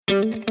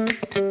Hello,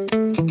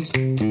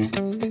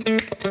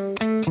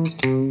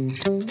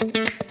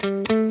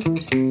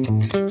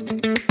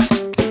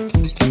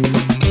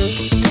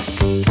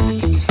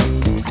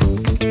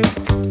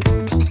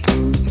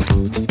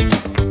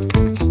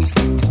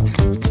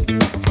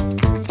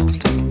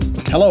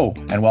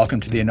 and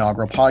welcome to the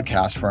inaugural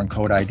podcast for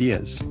Encode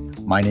Ideas.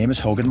 My name is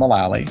Hogan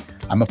Mullally.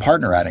 I'm a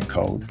partner at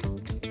Encode.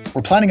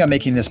 We're planning on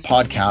making this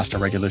podcast a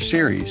regular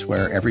series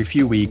where every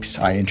few weeks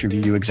I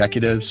interview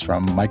executives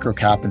from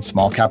microcap and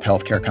small cap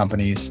healthcare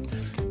companies,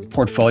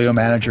 portfolio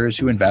managers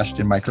who invest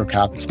in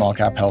microcap and small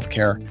cap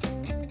healthcare,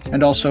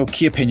 and also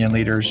key opinion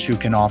leaders who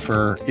can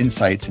offer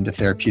insights into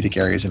therapeutic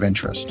areas of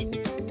interest.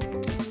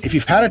 If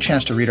you've had a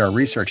chance to read our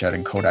research at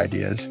Encode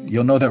Ideas,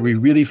 you'll know that we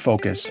really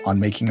focus on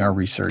making our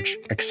research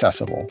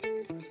accessible.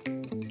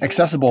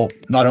 Accessible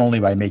not only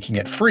by making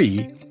it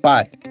free,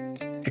 but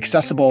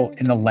accessible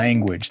in the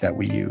language that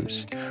we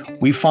use.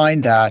 We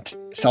find that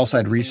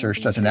sell-side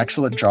research does an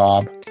excellent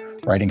job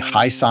writing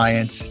high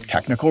science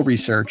technical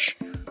research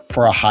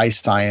for a high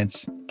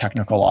science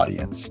technical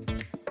audience.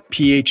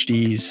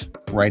 PhDs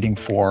writing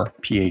for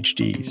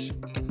PhDs.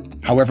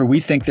 However,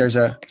 we think there's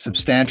a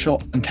substantial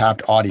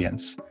untapped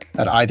audience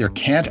that either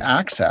can't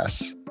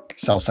access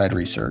sell-side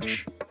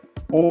research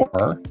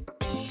or,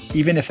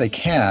 even if they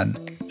can,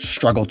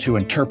 struggle to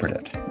interpret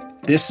it.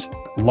 This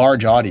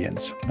large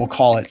audience, we'll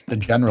call it the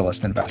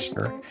generalist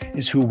investor,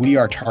 is who we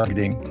are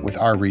targeting with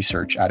our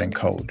research at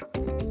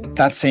Encode.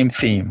 That same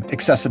theme,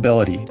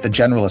 accessibility, the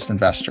generalist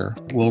investor,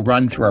 will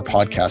run through our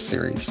podcast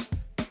series.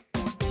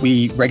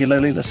 We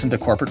regularly listen to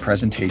corporate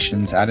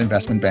presentations at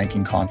investment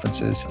banking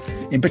conferences.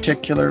 In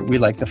particular, we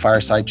like the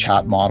fireside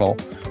chat model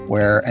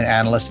where an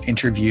analyst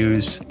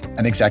interviews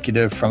an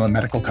executive from a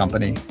medical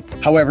company.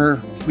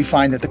 However, we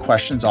find that the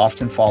questions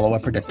often follow a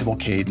predictable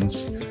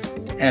cadence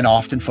and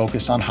often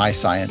focus on high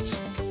science.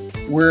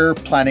 We're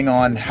planning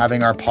on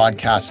having our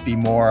podcast be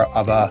more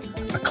of a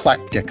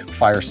eclectic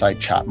fireside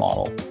chat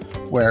model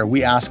where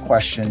we ask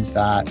questions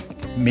that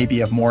may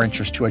be of more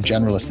interest to a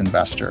generalist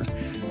investor.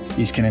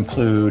 These can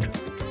include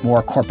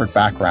more corporate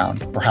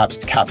background, perhaps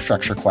cap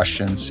structure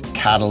questions,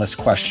 catalyst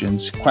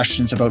questions,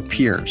 questions about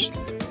peers.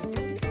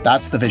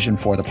 That's the vision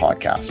for the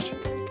podcast.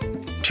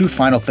 Two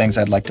final things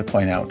I'd like to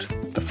point out.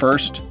 The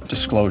first,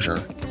 disclosure.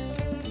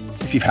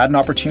 If you've had an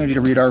opportunity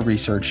to read our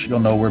research, you'll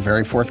know we're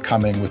very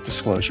forthcoming with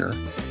disclosure.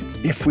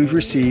 If we've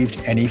received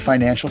any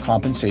financial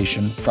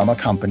compensation from a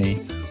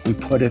company, we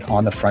put it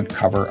on the front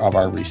cover of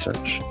our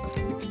research.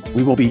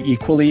 We will be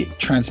equally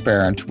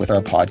transparent with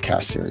our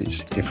podcast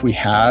series. If we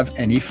have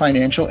any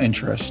financial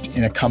interest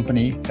in a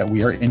company that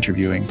we are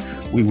interviewing,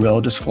 we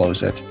will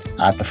disclose it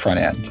at the front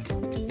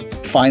end.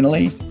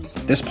 Finally,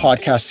 this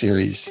podcast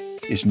series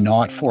is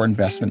not for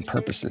investment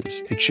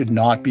purposes. It should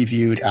not be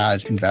viewed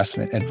as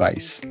investment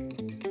advice.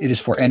 It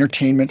is for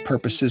entertainment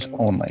purposes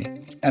only,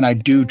 and I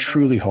do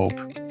truly hope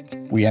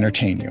we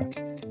entertain you.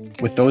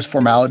 With those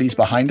formalities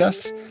behind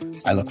us,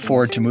 I look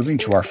forward to moving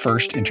to our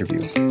first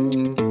interview.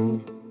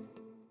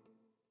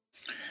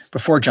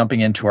 Before jumping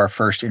into our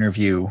first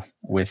interview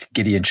with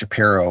Gideon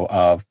Shapiro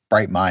of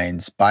Bright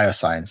Minds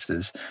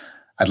Biosciences,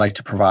 I'd like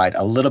to provide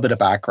a little bit of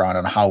background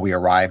on how we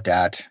arrived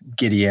at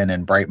Gideon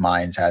and Bright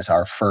Minds as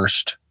our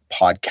first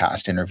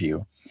podcast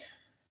interview.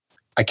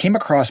 I came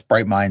across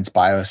Bright Minds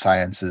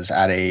Biosciences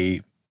at a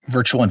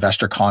virtual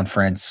investor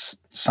conference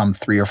some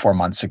 3 or 4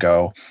 months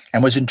ago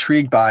and was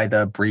intrigued by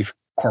the brief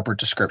corporate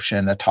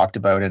description that talked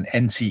about an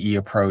NCE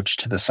approach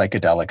to the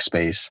psychedelic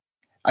space.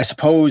 I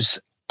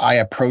suppose I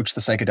approached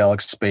the psychedelic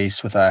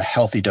space with a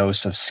healthy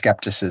dose of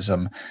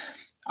skepticism.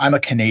 I'm a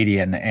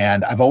Canadian,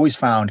 and I've always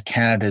found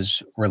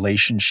Canada's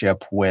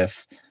relationship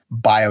with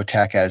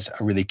biotech as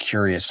a really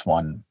curious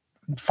one.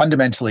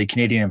 Fundamentally,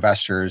 Canadian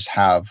investors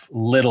have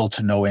little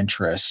to no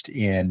interest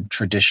in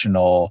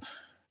traditional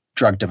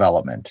drug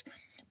development,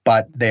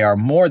 but they are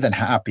more than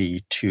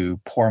happy to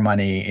pour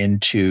money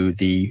into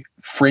the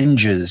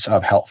fringes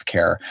of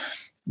healthcare.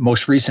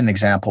 Most recent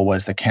example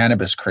was the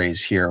cannabis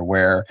craze here,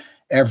 where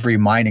every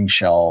mining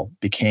shell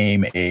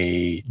became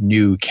a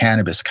new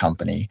cannabis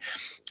company.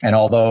 And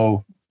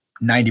although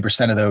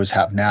 90% of those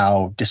have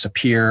now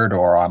disappeared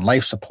or on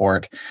life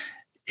support,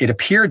 it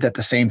appeared that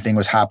the same thing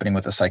was happening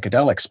with the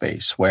psychedelic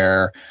space,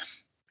 where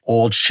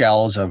old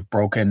shells of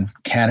broken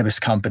cannabis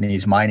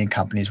companies, mining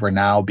companies, were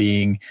now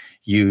being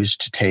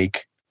used to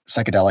take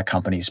psychedelic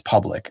companies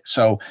public.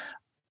 So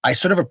I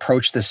sort of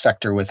approached this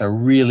sector with a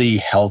really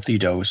healthy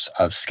dose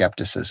of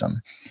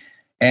skepticism.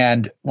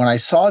 And when I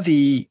saw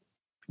the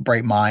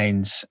Bright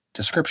Minds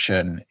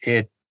description,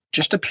 it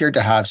just appeared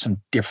to have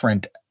some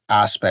different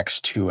aspects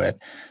to it.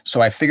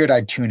 So I figured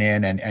I'd tune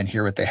in and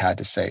hear what they had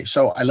to say.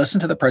 So I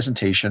listened to the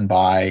presentation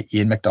by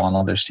Ian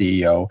McDonald, their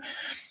CEO.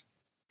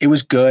 It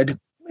was good.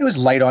 It was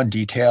light on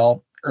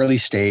detail, early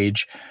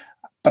stage,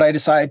 but I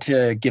decided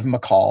to give him a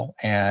call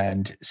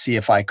and see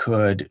if I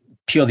could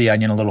peel the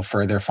onion a little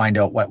further, find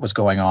out what was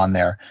going on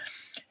there.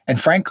 And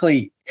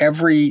frankly,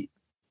 every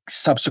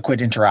subsequent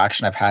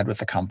interaction I've had with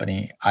the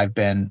company, I've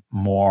been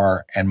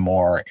more and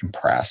more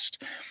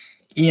impressed.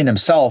 Ian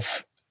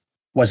himself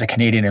was a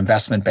Canadian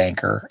investment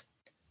banker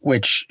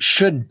which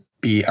should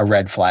be a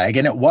red flag.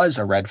 And it was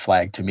a red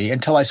flag to me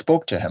until I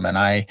spoke to him. And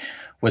I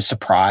was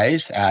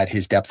surprised at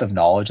his depth of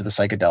knowledge of the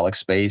psychedelic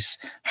space,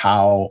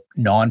 how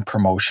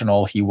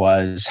non-promotional he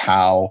was,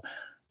 how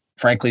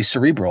frankly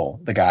cerebral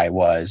the guy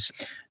was.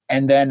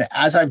 And then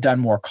as I've done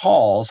more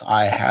calls,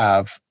 I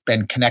have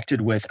been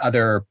connected with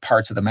other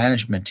parts of the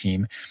management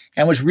team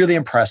and was really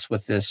impressed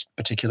with this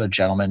particular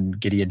gentleman,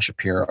 Gideon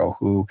Shapiro,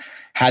 who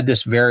had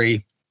this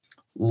very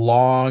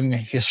long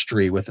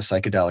history with the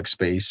psychedelic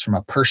space from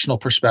a personal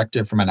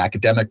perspective, from an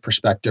academic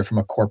perspective, from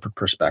a corporate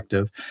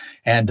perspective.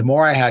 And the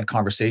more I had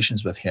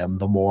conversations with him,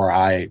 the more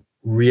I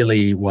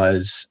really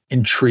was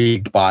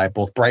intrigued by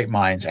both Bright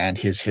Minds and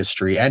his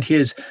history and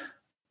his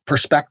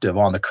perspective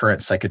on the current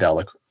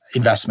psychedelic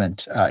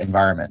investment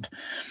environment.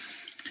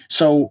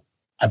 So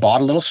I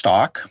bought a little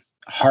stock,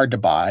 hard to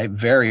buy,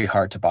 very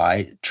hard to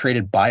buy,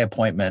 traded by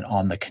appointment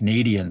on the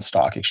Canadian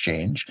Stock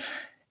Exchange,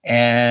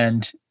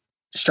 and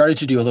started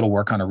to do a little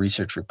work on a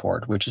research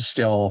report, which is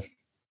still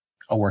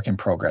a work in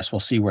progress. We'll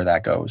see where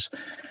that goes.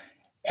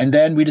 And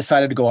then we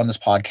decided to go on this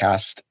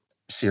podcast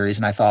series.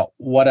 And I thought,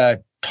 what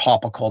a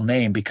topical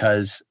name,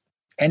 because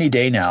any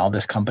day now,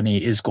 this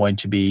company is going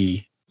to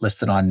be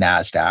listed on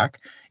NASDAQ.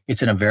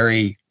 It's in a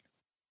very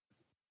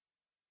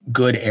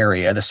good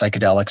area, the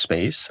psychedelic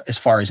space, as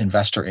far as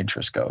investor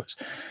interest goes.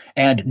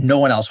 And no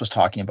one else was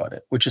talking about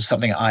it, which is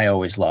something I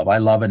always love. I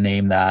love a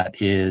name that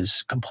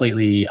is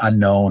completely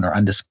unknown or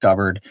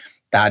undiscovered.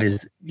 That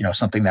is,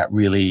 something that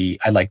really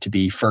I like to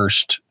be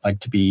first, like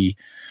to be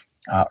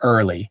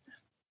early.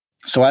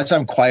 So as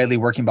I'm quietly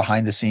working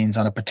behind the scenes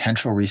on a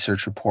potential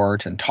research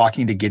report and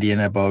talking to Gideon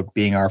about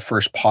being our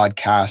first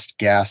podcast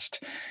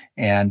guest,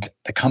 and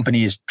the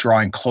company is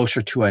drawing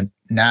closer to a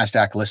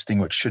NASDAQ listing,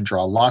 which should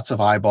draw lots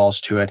of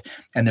eyeballs to it.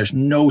 And there's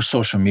no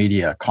social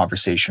media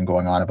conversation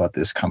going on about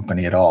this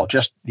company at all.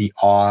 Just the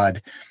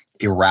odd,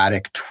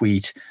 erratic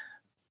tweet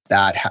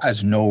that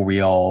has no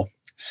real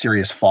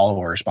serious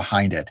followers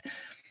behind it.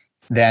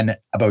 Then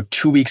about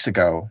 2 weeks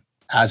ago,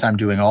 as I'm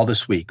doing all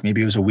this week,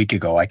 maybe it was a week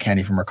ago, I can't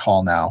even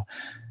recall now,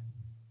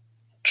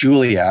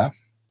 Julia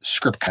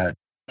Skripka,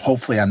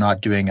 hopefully I'm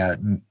not doing a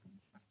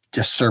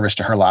disservice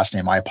to her last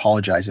name. I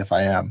apologize if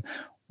I am.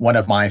 One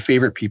of my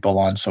favorite people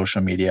on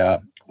social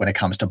media when it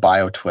comes to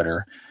bio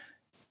Twitter.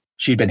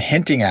 She'd been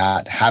hinting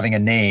at having a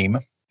name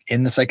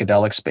in the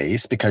psychedelic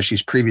space because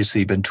she's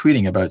previously been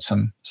tweeting about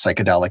some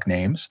psychedelic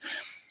names.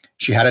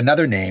 She had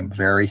another name,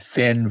 very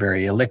thin,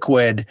 very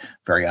illiquid,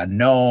 very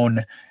unknown.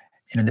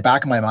 And in the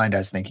back of my mind, I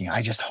was thinking,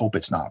 I just hope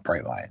it's not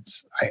Bright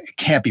Minds. It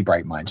can't be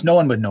Bright Minds. No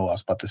one would know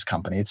about this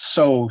company. It's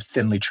so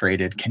thinly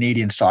traded,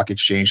 Canadian Stock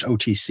Exchange,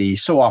 OTC,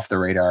 so off the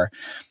radar.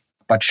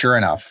 But sure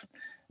enough,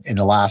 in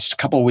the last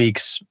couple of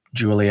weeks,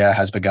 Julia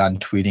has begun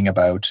tweeting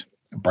about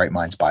Bright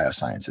Minds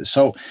Biosciences.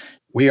 So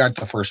we aren't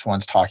the first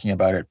ones talking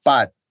about it,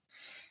 but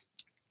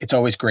it's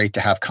always great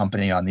to have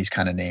company on these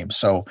kind of names.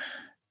 So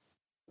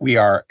we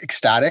are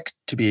ecstatic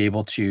to be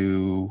able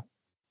to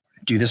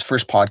do this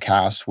first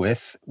podcast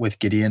with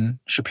Gideon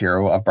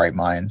Shapiro of Bright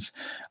Minds.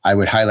 I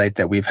would highlight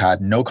that we've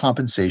had no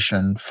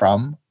compensation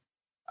from,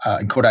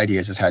 Encode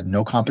Ideas has had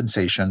no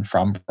compensation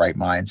from Bright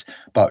Minds,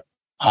 but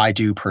I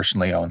do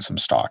personally own some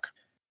stock.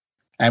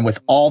 And with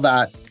all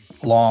that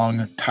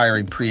long,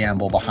 tiring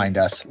preamble behind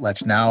us,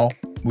 let's now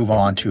move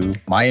on to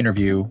my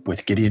interview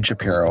with Gideon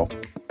Shapiro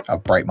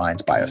of Bright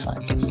Minds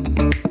Biosciences.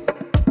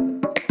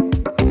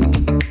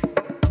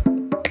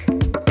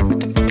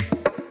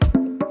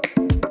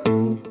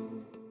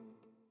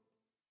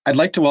 I'd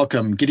like to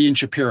welcome Gideon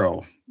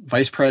Shapiro,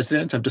 Vice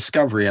President of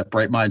Discovery at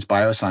Bright Minds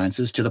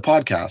Biosciences, to the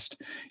podcast.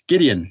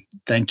 Gideon,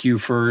 thank you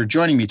for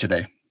joining me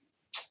today.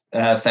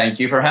 Thank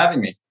you for having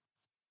me.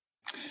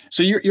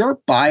 So your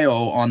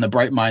bio on the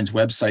Bright Minds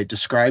website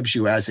describes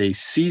you as a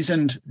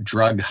seasoned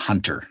drug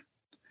hunter.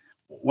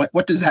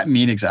 What does that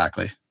mean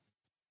exactly?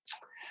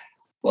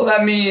 Well,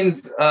 that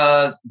means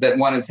that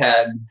one has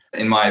had,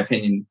 in my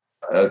opinion,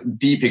 a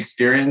deep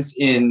experience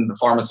in the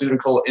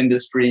pharmaceutical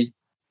industry.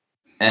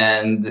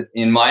 And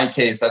in my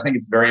case, I think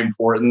it's very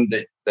important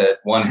that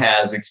one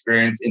has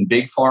experience in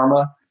big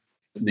pharma,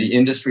 the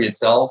industry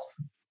itself,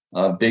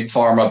 big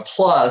pharma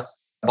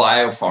plus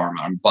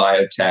biopharma and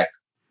biotech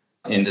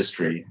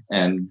industry.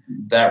 And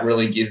that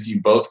really gives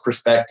you both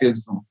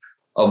perspectives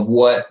of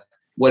what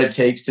it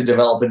takes to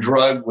develop a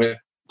drug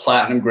with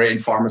platinum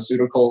grade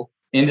pharmaceutical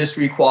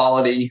industry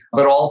quality,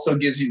 but also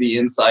gives you the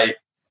insight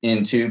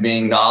into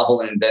being novel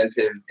and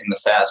inventive in the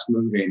fast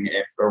moving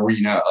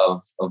arena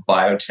of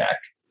biotech.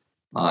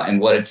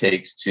 And what it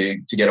takes to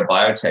get a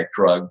biotech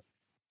drug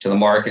to the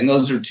market. And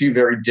those are two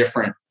very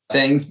different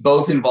things.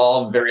 Both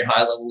involve very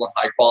high level and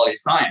high quality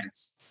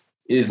science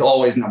is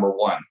always number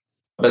one.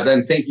 But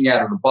then thinking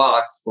out of the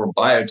box for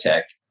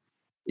biotech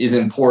is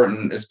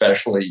important,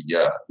 especially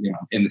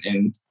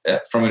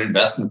from an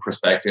investment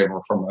perspective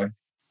or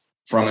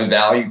from a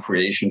value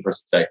creation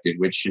perspective,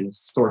 which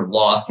is sort of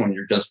lost when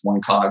you're just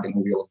one cog in the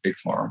wheel of big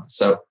pharma.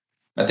 So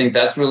I think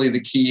that's really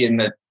the key, in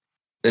that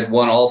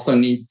one also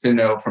needs to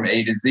know from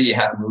A to Z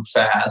how to move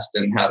fast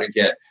and how to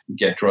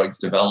get drugs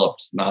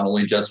developed, not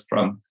only just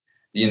from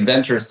the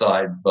inventor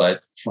side,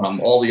 but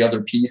from all the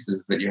other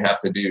pieces that you have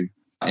to do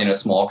in a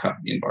small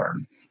company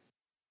environment.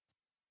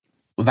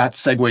 Well, that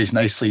segues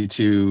nicely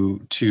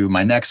to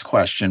my next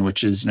question,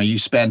 which is, you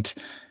spent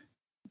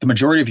the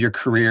majority of your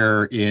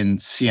career in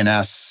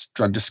CNS,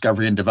 drug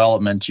discovery and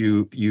development.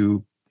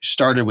 You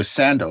started with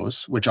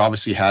Sandoz, which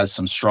obviously has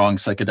some strong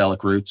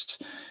psychedelic roots,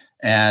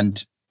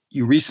 and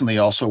you recently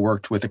also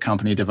worked with a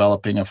company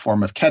developing a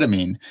form of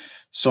ketamine.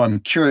 So I'm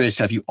curious,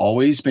 have you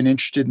always been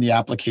interested in the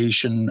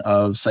application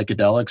of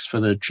psychedelics for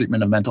the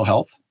treatment of mental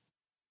health?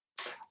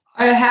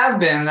 I have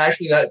been.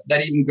 Actually,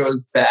 that even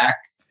goes back,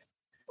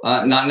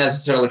 not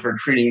necessarily for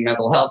treating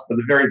mental health, but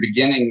the very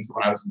beginnings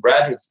when I was in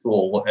graduate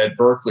school at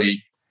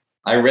Berkeley.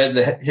 I read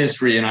the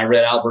history and I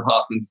read Albert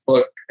Hofmann's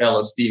book,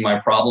 LSD, My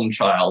Problem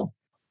Child,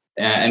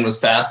 and was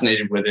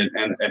fascinated with it,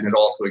 and had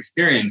also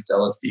experienced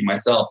LSD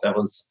myself. That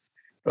was,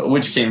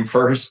 which came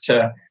first,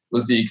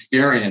 was the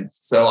experience.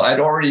 So I'd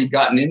already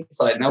gotten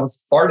insight, and that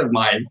was part of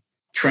my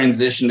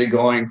transition to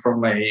going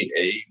from a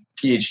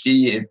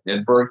PhD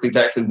at Berkeley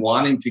to actually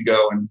wanting to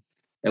go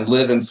and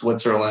live in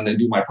Switzerland and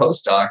do my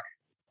postdoc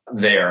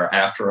there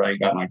after I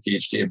got my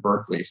PhD at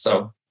Berkeley.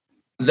 So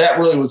that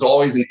really was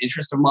always an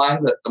interest of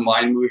mine, the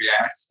mind-moving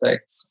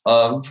aspects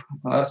of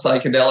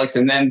psychedelics.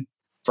 And then,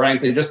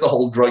 frankly, just the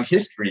whole drug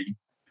history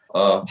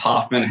of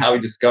Hofmann, how he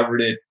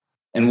discovered it,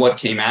 and what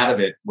came out of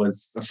it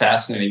was a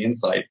fascinating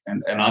insight.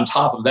 And on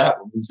top of that,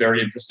 what was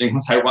very interesting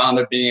was I wound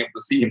up being able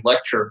to see him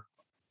lecture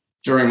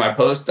during my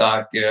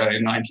postdoc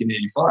in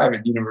 1985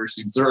 at the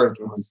University of Zurich.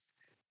 It was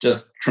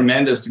just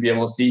tremendous to be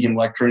able to see him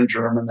lecture in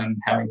German, and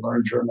having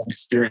learned German,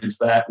 experience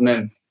that. And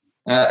then,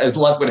 as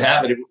luck would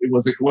have it, it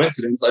was a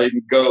coincidence. I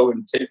didn't go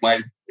and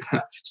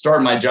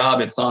start my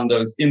job at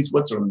Sandoz in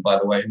Switzerland, by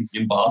the way,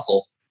 in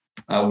Basel,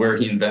 where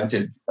he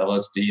invented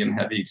LSD and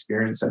had the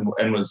experience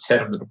and was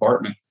head of the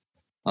department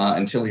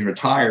until he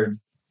retired.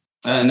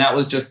 And that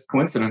was just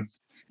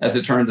coincidence. As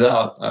it turns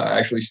out, I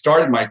actually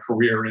started my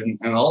career in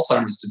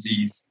Alzheimer's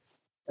disease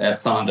at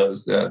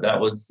Sandoz. That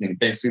was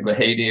basically the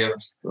heyday of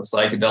the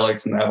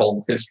psychedelics, and that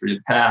whole history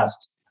had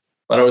passed.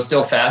 But I was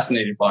still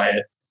fascinated by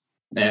it.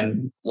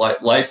 And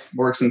life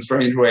works in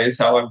strange ways,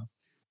 how I've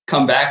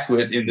come back to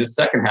it in this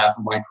second half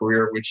of my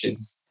career, which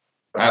is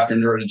after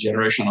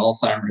neurodegeneration,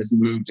 Alzheimer's has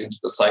moved into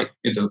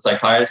the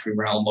psychiatry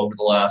realm over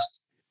the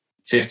last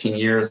 15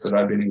 years that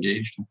I've been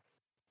engaged in.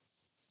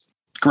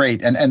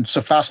 Great. And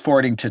so fast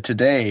forwarding to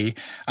today,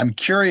 I'm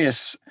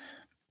curious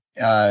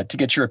to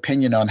get your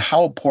opinion on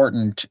how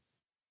important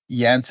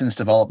Janssen's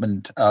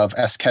development of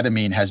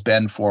S-ketamine has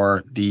been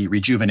for the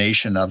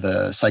rejuvenation of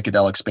the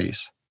psychedelic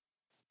space.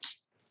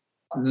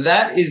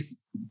 That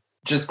is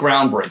just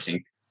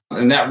groundbreaking.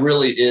 And that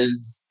really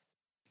is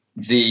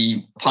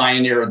the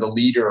pioneer, the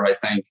leader, I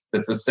think,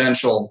 that's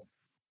essential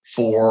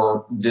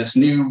for this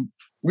new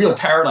real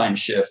paradigm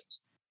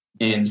shift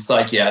in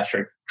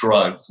psychiatric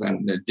drugs.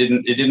 And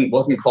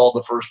wasn't called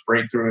the first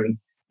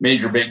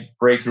major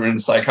breakthrough in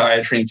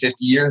psychiatry in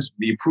 50 years,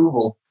 the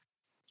approval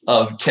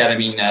of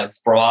ketamine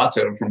as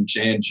Spravato from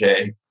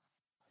J&J.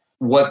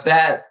 What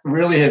that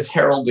really has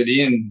heralded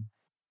in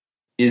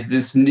is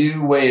this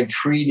new way of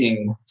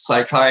treating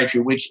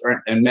psychiatry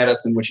and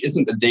medicine, which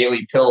isn't a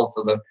daily pill.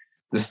 So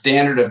the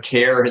standard of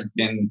care has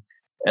been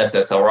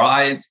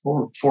SSRIs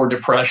for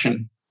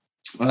depression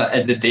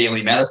as a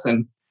daily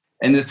medicine.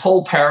 And this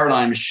whole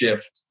paradigm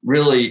shift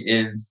really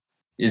is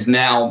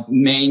now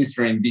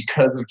mainstream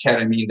because of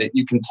ketamine, that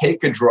you can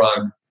take a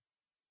drug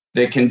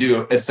that can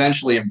do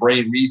essentially a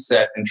brain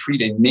reset and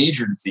treat a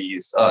major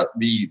disease.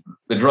 The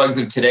drugs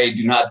of today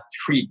do not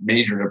treat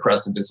major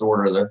depressive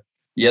disorder.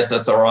 The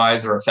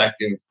SSRIs are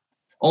effective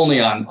only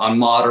on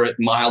mild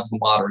to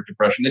moderate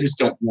depression. They just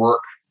don't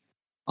work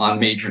on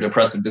major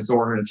depressive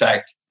disorder. In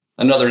fact,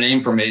 another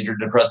name for major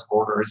depressive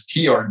disorder is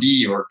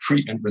TRD, or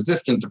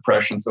treatment-resistant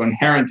depression. So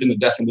inherent in the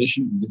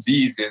definition of the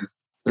disease is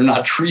they're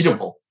not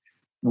treatable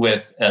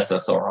with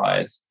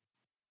SSRIs.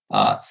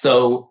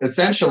 So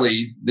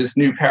essentially, this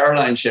new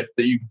paradigm shift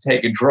that you can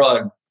take a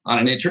drug on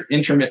an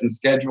intermittent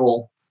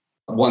schedule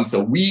once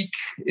a week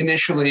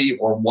initially,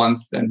 or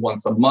once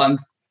a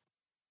month,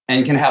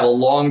 and can have a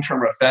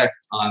long-term effect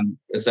on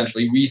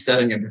essentially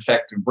resetting a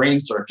defective brain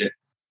circuit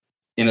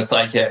in a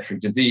psychiatric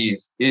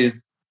disease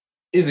is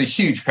a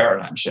huge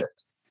paradigm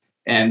shift.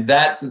 And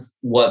that's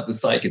what the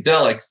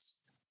psychedelics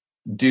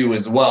do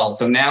as well.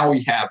 So now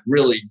we have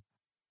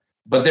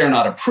but they're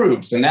not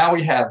approved. So now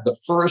we have the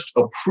first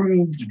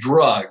approved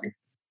drug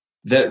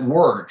that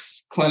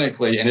works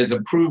clinically and is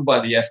approved by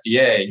the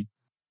FDA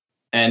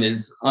and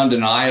is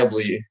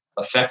undeniably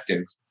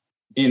effective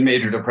in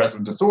major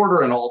depressive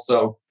disorder. And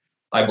also,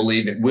 I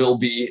believe it will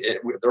be.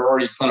 There are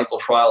already clinical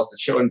trials that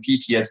show in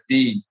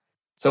PTSD.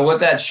 So what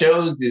that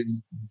shows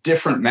is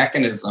different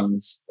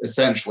mechanisms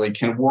essentially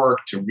can work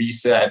to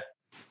reset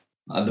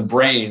the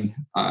brain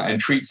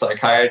and treat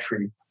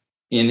psychiatry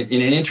in an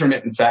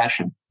intermittent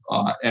fashion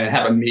and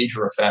have a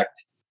major effect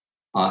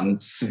on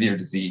severe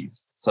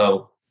disease.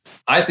 So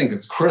I think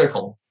it's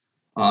critical.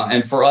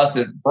 And for us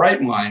at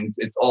Bright Minds,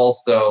 it's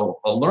also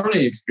a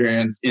learning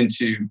experience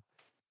into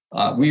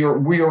we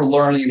are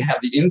learning and have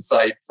the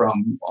insight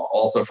from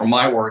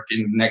my work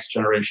in next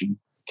generation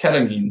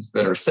ketamines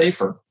that are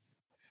safer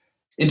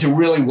into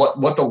really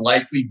what the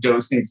likely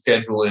dosing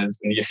schedule is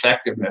and the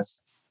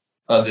effectiveness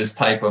of this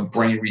type of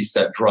brain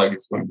reset drug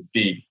is going to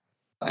be.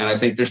 And I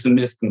think there's some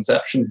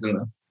misconceptions in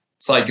the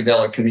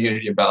psychedelic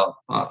community about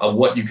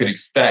what you could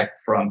expect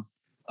from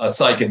a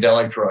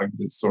psychedelic drug.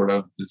 This sort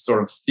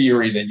of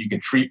theory that you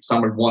could treat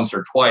someone once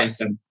or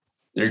twice and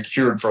they're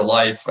cured for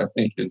life, I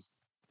think is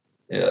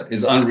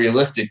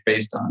unrealistic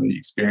based on the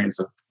experience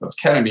of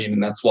ketamine.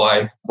 And that's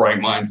why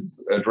Bright Minds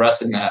is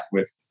addressing that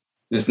with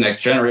this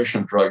next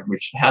generation of drug,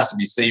 which has to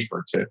be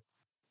safer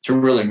to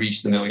really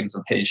reach the millions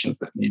of patients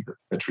that need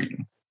the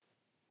treatment.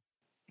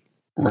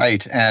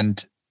 Right.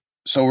 And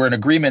so we're in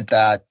agreement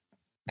that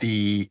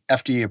the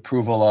FDA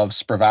approval of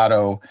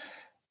Spravato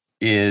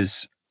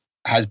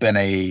has been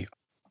a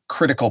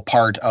critical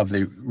part of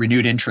the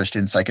renewed interest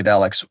in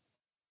psychedelics.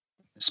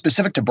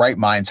 Specific to Bright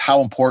Minds,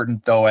 how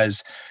important, though,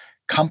 as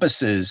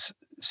Compass's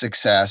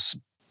success,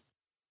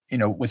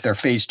 with their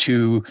phase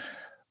 2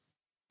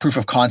 proof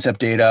of concept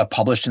data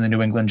published in the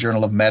New England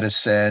Journal of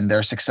Medicine,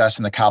 their success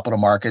in the capital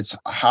markets,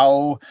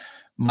 how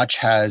much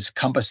has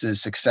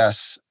Compass's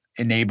success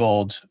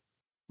enabled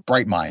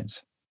Bright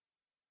Minds?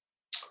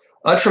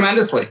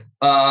 Tremendously.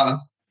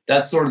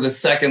 That's sort of the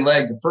second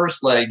leg. The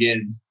first leg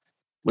is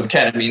with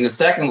ketamine. The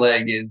second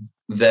leg is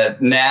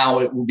that now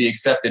it will be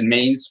accepted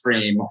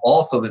mainstream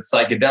also that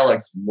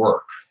psychedelics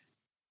work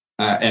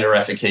and are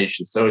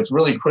efficacious. So it's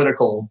really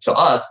critical to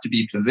us to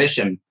be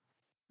positioned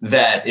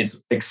that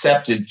it's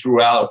accepted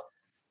throughout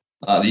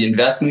the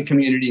investment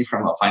community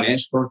from a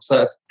financial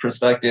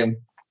perspective,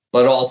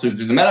 but also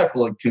through the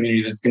medical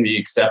community that's going to be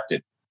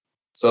accepted.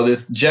 So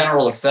this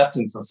general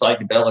acceptance of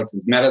psychedelics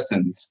as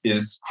medicines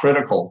is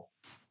critical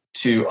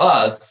to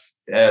us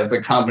as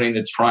a company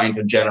that's trying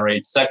to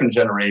generate second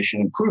generation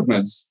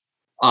improvements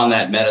on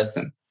that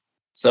medicine.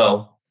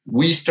 So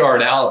we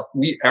start out,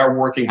 our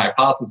working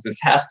hypothesis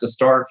has to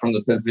start from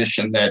the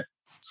position that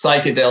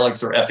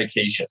psychedelics are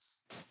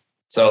efficacious.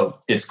 So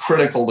it's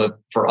critical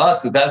for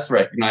us that that's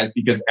recognized,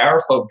 because our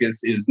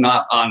focus is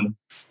not on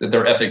that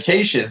they're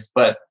efficacious,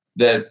 but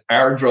that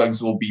our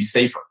drugs will be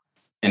safer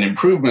and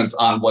improvements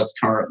on what's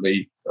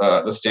currently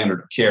the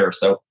standard of care.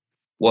 So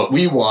what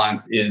we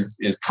want is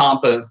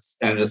Compass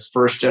and this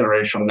first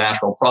generation of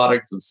natural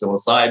products of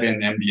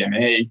psilocybin,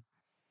 MDMA,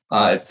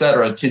 et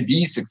cetera, to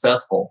be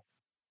successful.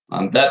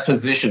 That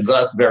positions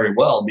us very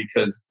well,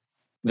 because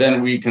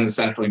then we can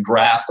essentially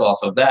draft off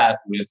of that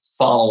with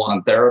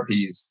follow-on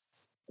therapies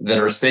that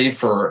are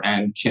safer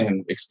and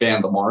can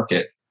expand the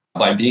market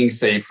by being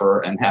safer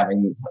and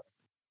having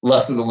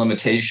less of the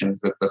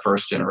limitations that the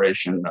first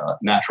generation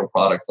natural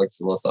products like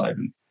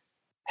psilocybin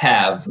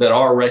have, that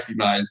are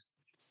recognized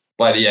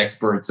by the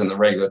experts and the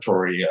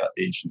regulatory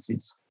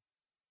agencies.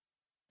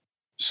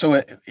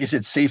 So is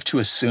it safe to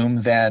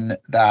assume then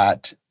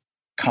that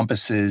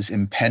Compass's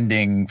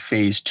impending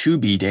phase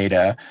 2B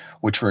data,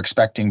 which we're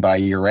expecting by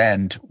year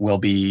end, will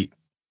be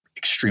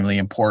extremely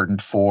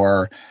important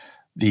for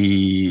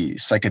the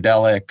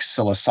psychedelic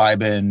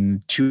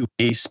psilocybin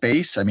 2A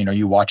space? I mean, are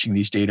you watching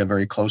these data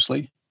very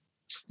closely?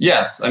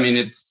 Yes. I mean,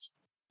 it's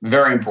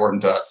very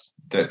important to us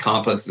that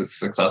Compass is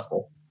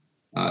successful.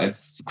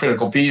 It's a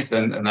critical piece,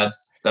 and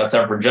that's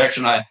our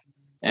projection.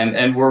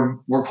 And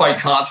we're quite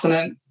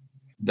confident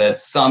that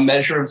some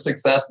measure of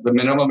success, at the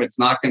minimum, it's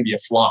not going to be a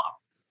flop.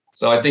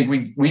 So I think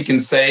we can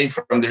say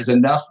there's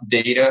enough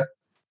data,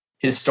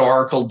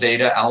 historical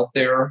data out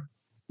there,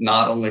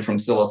 not only from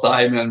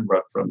psilocybin,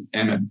 but from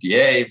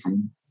MMDA,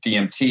 from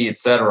DMT, et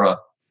cetera,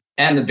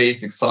 and the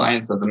basic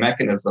science of the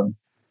mechanism,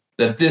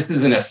 that this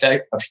is an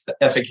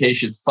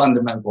efficacious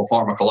fundamental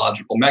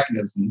pharmacological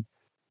mechanism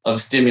of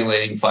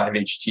stimulating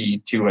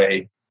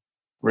 5-HT2A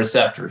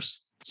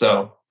receptors.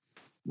 So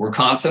we're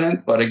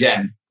confident, but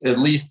again, at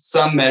least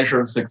some measure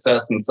of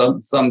success and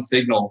some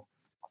signal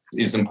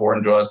is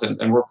important to us,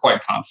 and we're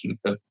quite confident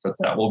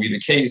that will be the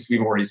case.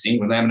 We've already seen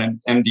with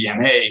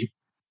MDMA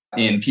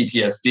in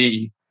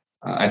PTSD.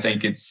 I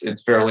think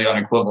it's fairly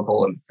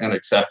unequivocal and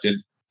accepted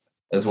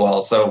as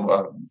well.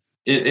 So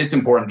it's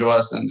important to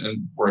us, and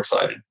we're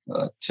excited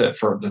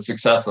for the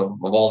success of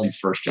all these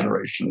first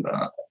generation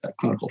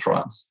clinical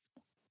trials.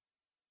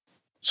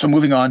 So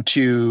moving on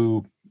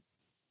to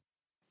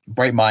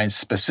Bright Minds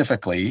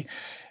specifically,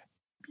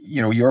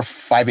 your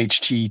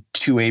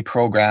 5-HT2A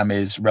program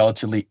is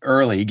relatively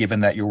early, given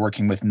that you're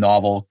working with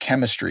novel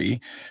chemistry.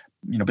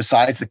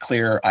 Besides the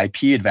clear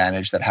IP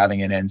advantage that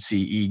having an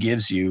NCE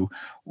gives you,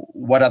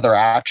 what other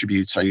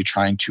attributes are you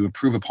trying to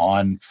improve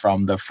upon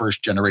from the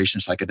first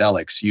generation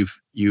psychedelics?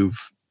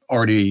 You've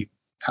already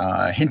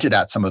hinted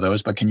at some of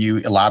those, but can you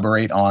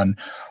elaborate on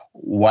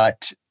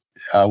what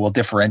will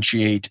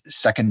differentiate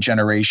second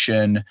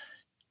generation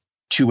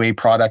 2A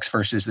products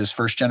versus this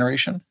first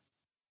generation?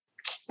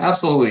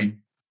 Absolutely.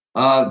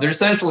 There's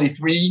essentially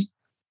three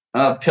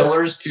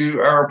pillars to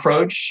our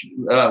approach.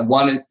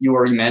 One you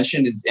already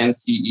mentioned is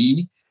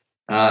NCE,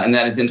 and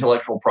that is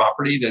intellectual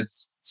property.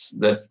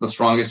 That's the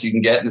strongest you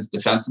can get, and it's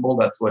defensible.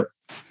 That's what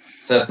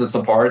sets us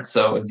apart.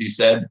 So as you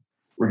said,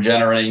 We're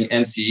generating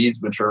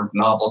NCEs, which are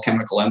novel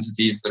chemical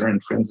entities that are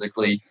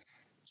intrinsically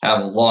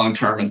have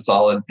long-term and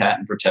solid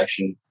patent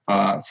protection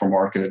for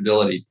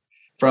marketability.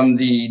 From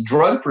the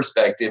drug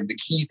perspective, the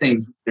key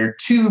things, there are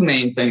two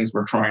main things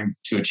we're trying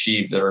to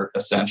achieve that are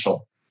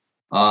essential.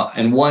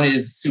 And one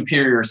is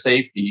superior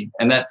safety.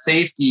 And that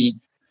safety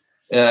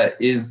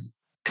is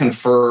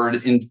conferred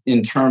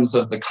in terms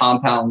of the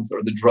compounds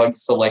or the drug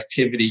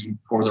selectivity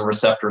for the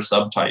receptor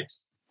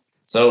subtypes.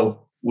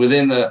 So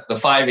within the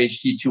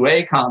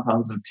 5-HT2A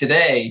compounds of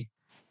today,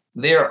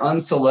 they are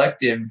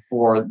unselective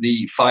for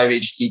the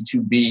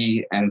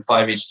 5-HT2B and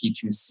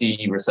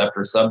 5-HT2C receptor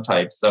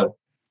subtypes. So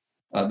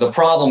the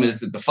problem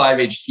is that the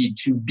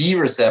 5-HT2B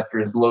receptor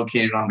is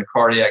located on the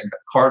cardiac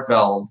heart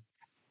valves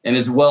and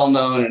is well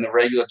known in a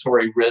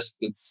regulatory risk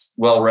that's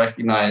well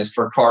recognized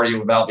for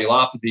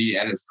cardiovalvulopathy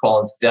and has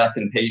caused death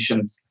in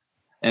patients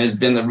and has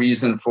been the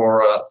reason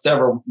for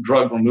several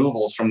drug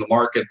removals from the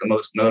market, the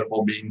most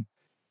notable being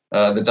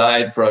the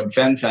diet drug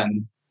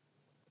Fen-Phen,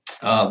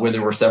 where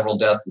there were several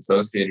deaths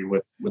associated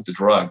with the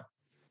drug.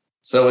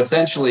 So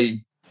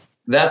essentially,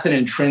 that's an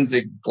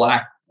intrinsic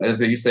black,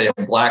 as you say,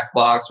 a black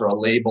box or a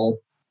label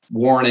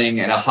warning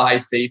and a high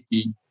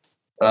safety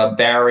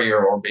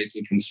barrier or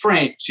basically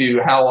constraint to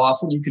how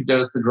often you could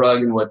dose the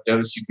drug and what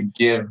dose you could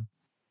give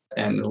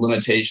and the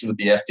limitation that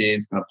the FDA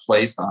is going to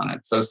place on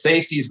it. So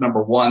safety is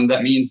number one.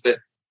 That means that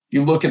if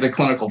you look at the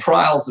clinical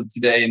trials of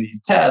today in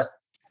these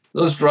tests,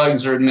 those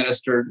drugs are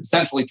administered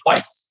essentially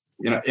twice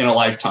in a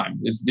lifetime.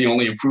 Is the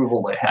only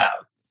approval they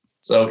have.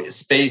 So it's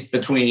spaced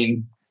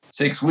between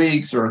 6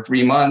 weeks or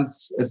 3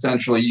 months.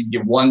 Essentially, you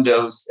give one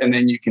dose and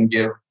then you can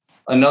give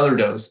another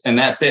dose, and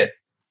that's it.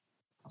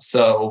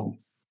 So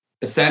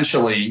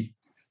essentially,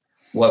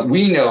 what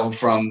we know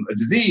from a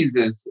disease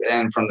is,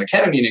 and from the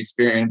ketamine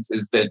experience,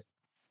 is that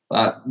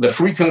the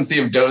frequency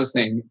of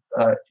dosing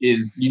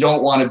is, you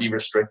don't want to be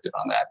restricted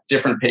on that.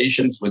 Different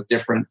patients with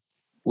different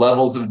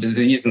levels of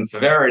disease and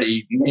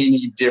severity may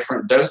need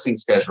different dosing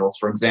schedules.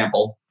 For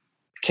example,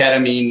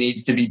 ketamine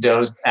needs to be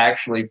dosed,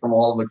 actually, from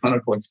all of the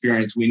clinical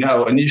experience we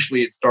know.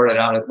 Initially, it started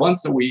out at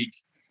once a week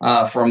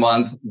for a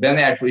month. Then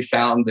they actually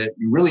found that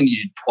you really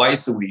needed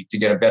twice a week to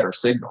get a better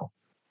signal.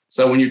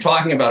 So when you're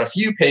talking about a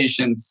few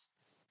patients,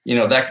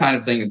 that kind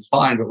of thing is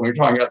fine. But when you're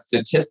talking about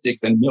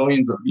statistics and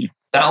millions of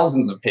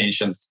thousands of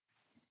patients,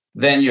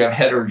 then you have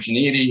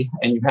heterogeneity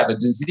and you have a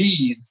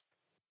disease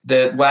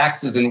that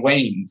waxes and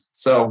wanes.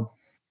 So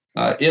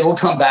it'll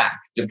come back.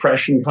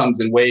 Depression comes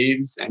in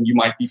waves, and you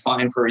might be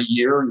fine for a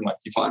year, you might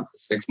be fine for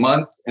 6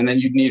 months, and then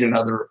you'd need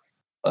another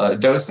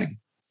dosing.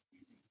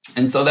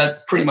 And so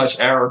that's pretty much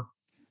our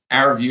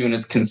view, and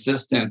is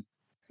consistent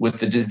with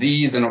the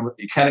disease and with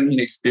the ketamine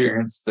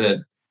experience, that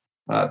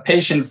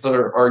patients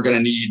are going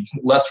to need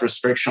less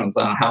restrictions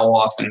on how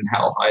often and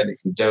how high they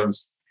can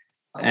dose.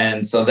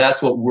 And so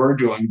that's what we're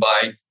doing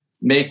by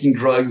making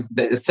drugs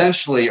that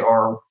essentially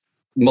are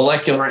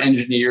molecular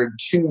engineered,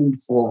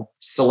 tuned for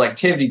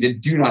selectivity,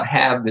 that do not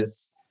have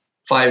this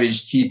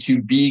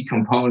 5-HT2B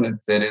component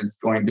that is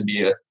going to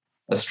be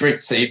a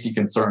strict safety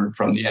concern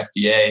from the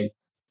FDA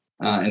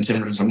in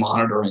terms of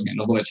monitoring and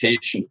a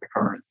limitation of the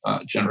current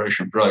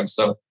generation of drugs.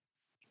 So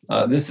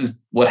this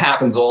is what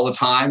happens all the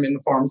time in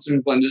the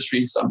pharmaceutical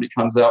industry. Somebody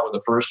comes out with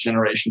a first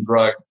generation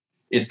drug.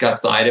 It's got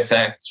side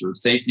effects or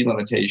safety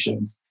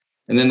limitations.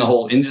 And then the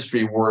whole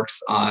industry works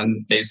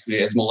on, basically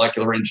as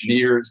molecular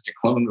engineers, to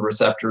clone the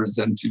receptors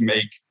and to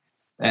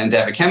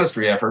have a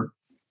chemistry effort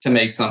to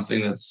make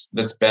something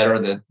that's better,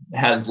 that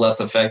has less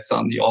effects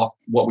on the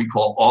what we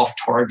call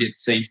off-target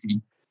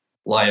safety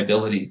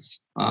liabilities.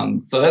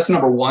 So that's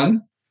number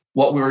one.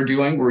 What we're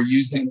doing,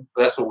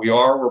 that's what we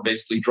are. We're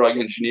basically drug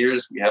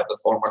engineers. We have the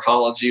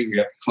pharmacology, we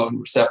have the clone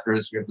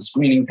receptors, we have the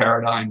screening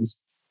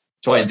paradigms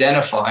to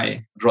identify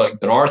drugs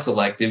that are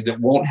selective, that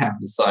won't have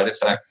the side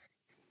effect.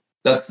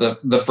 That's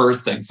the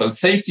first thing. So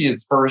safety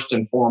is first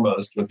and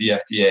foremost with the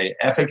FDA.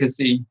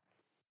 Efficacy,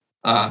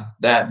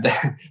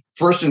 that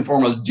first and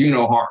foremost, do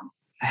no harm.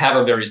 Have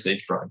a very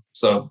safe drug.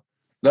 So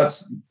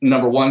that's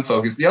number one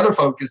focus. The other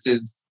focus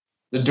is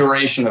the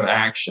duration of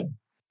action.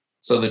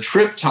 So the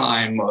trip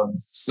time of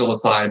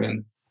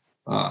psilocybin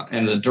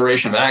and the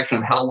duration of action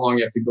of how long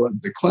you have to go into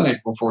the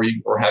clinic before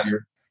you, or have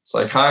your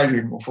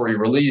psychiatry before you're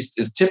released,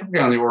 is typically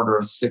on the order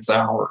of 6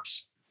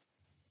 hours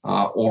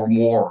or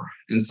more.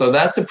 And so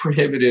that's a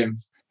prohibitive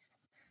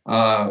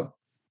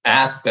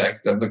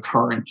aspect of the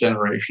current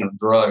generation of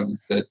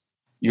drugs, that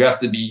you have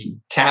to be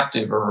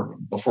captive or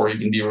before you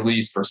can be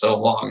released for so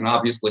long. And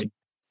obviously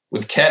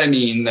with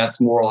ketamine,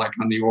 that's more like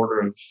on the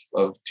order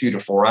of 2 to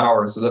 4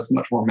 hours. So that's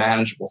much more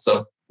manageable.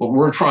 So what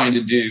we're trying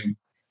to do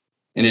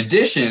in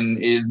addition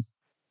is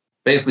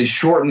basically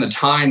shorten the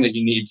time that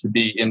you need to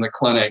be in the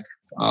clinic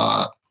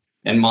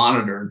and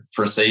monitored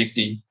for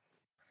safety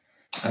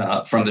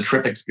from the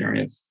trip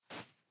experience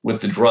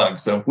with the drug.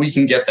 So if we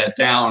can get that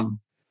down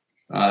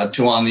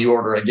to on the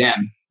order,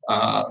 again,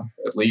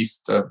 at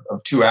least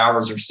of 2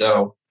 hours or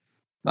so,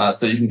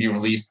 so you can be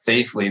released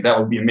safely, that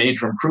would be a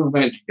major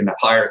improvement. You can have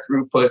higher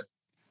throughput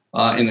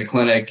in the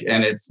clinic,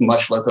 and it's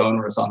much less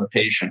onerous on the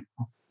patient.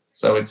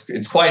 So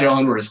it's quite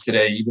onerous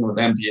today, even with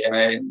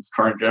MDMA and this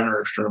current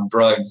generation of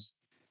drugs,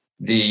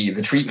 the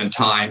treatment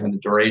time and the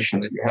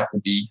duration that you have to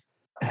be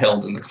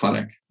held in the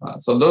clinic.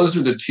 So those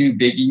are the two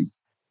biggies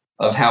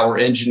of how we're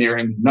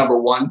engineering. Number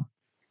one,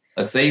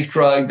 a safe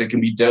drug that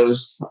can be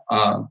dosed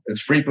as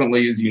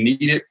frequently as you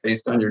need it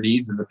based on your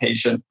needs as a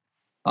patient.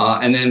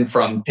 And then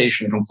from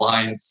patient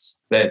compliance,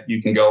 that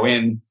you can go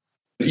in,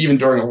 even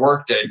during a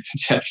workday,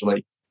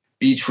 potentially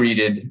be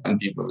treated and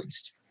be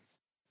released.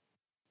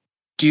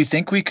 Do you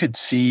think we could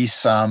see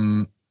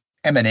some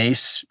M&A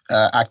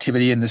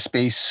activity in the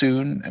space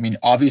soon? I mean,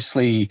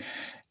 obviously,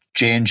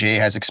 J&J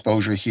has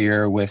exposure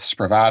here with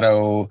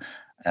Spravato,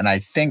 and I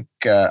think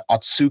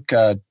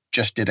Otsuka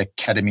just did a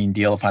ketamine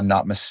deal, if I'm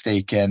not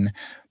mistaken.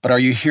 But are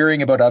you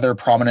hearing about other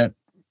prominent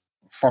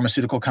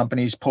pharmaceutical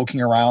companies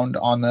poking around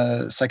on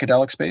the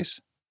psychedelic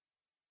space?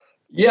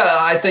 Yeah,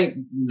 I think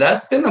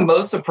that's been the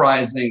most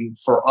surprising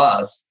for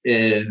us,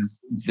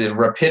 is the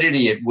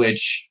rapidity at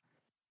which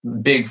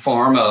big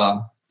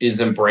pharma is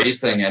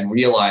embracing and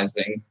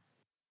realizing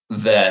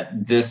that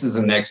this is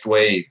a next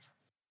wave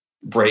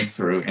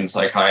breakthrough in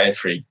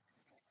psychiatry.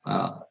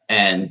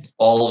 And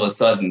all of a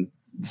sudden,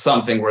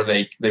 something where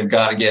they've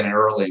got to get in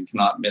early and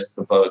cannot miss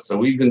the boat. So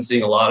we've been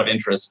seeing a lot of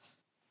interest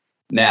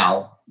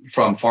now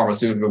from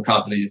pharmaceutical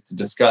companies to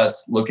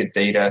discuss, look at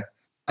data.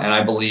 And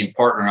I believe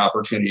partner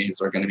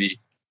opportunities are going to be,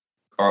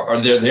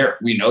 they're there.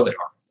 We know they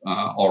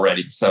are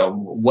already. So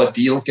what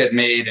deals get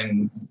made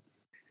and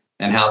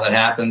how that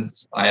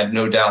happens, I have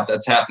no doubt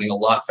that's happening a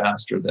lot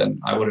faster than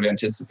I would have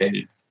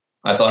anticipated.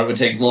 I thought it would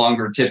take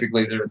longer.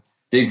 Typically,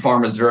 big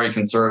pharma is very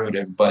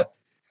conservative, but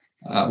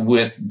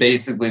with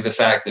basically the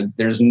fact that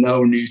there's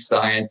no new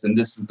science and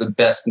this is the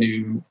best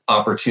new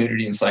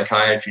opportunity in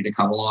psychiatry to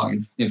come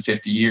along in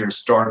 50 years,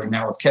 starting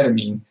now with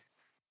ketamine,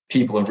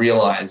 people have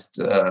realized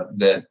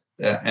that,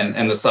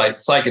 and the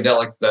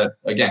psychedelics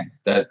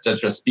that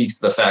just speaks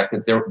to the fact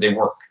that they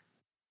work.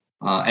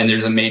 And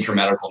there's a major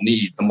medical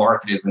need. The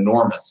market is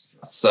enormous.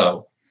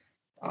 So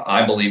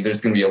I believe there's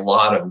going to be a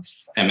lot of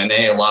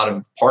M&A, a lot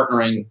of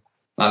partnering,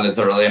 not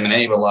necessarily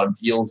M&A, but a lot of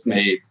deals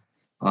made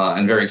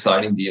and very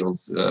exciting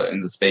deals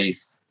in the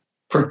space,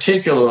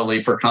 particularly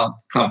for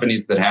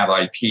companies that have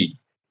IP.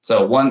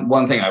 So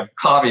one thing I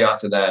caveat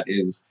to that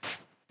is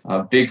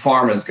big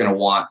pharma is going to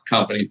want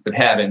companies that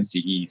have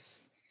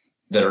NCEs,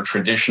 that are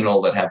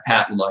traditional, that have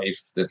patent life,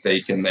 that they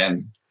can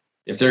then,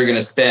 if they're going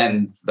to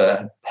spend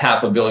the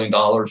 $500 million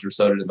or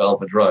so to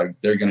develop a drug,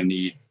 they're going to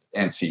need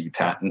NCE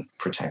patent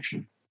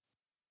protection.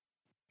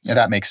 Yeah,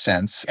 that makes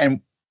sense.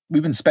 And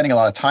we've been spending a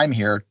lot of time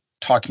here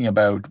talking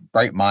about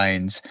Bright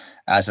Minds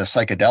as a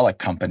psychedelic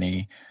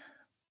company,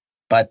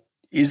 but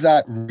is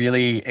that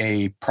really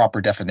a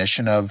proper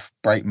definition of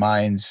Bright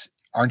Minds?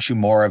 Aren't you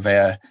more of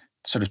a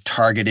sort of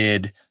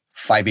targeted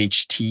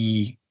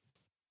 5-HT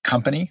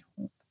company?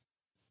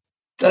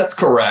 That's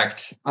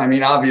correct. I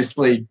mean,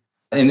 obviously,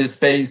 in this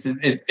space,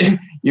 it's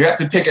you have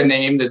to pick a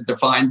name that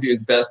defines you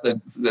as best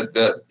that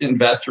the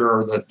investor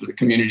or the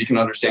community can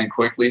understand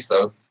quickly.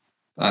 So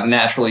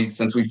naturally,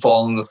 since we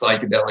fall in the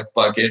psychedelic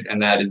bucket,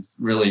 and that is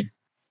really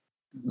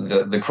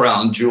the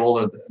crown jewel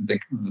or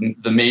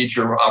the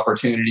major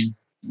opportunity,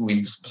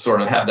 we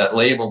sort of have that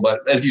label. But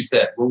as you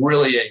said, we're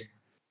really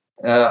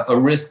a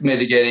risk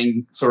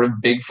mitigating sort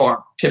of big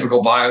farm,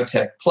 typical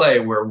biotech play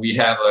where we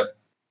have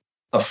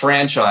a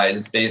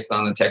franchise based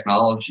on the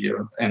technology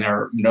and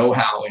our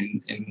know-how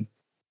in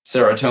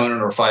serotonin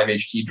or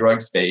 5-HT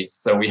drug space.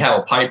 So we have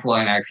a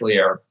pipeline. Actually,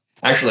 our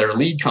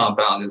lead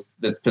compound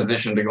that's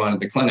positioned to go into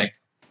the clinic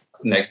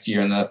next year,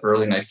 in the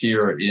early next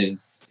year,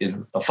 is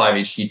a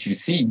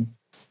 5-HT2C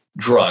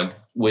drug,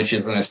 which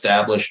is an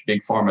established big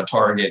pharma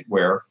target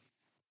where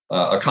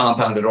a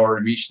compound had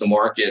already reached the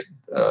market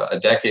a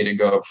decade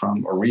ago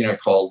from Arena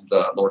called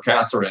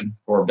lorcaserin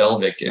or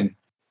Belvic, and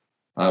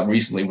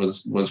recently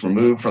was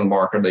removed from the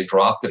market. They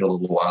dropped it a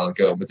little while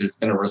ago, but there's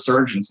been a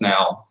resurgence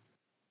now,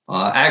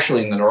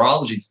 actually in the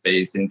neurology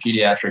space in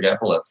pediatric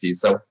epilepsy.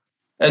 So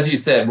as you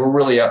said, we're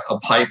really a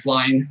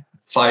pipeline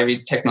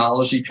 5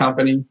 technology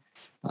company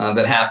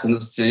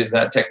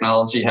that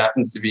technology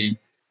happens to be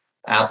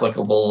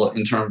applicable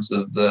in terms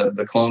of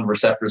the clone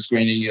receptor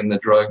screening and the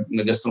drug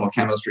medicinal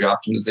chemistry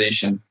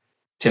optimization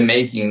to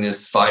making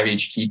this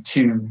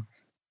 5-HT2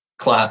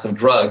 class of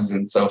drugs.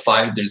 And so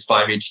there's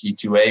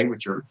 5-HT2A,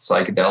 which are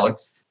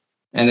psychedelics,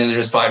 and then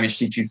there's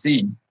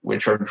 5-HT2C,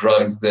 which are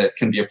drugs that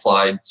can be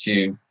applied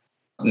to,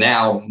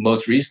 now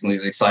most recently,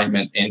 the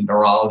excitement in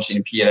neurology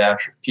and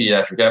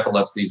pediatric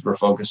epilepsies. We're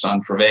focused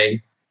on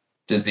Dravet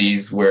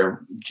disease,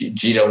 where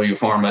GW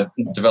Pharma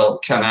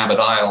developed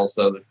cannabidiol,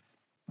 so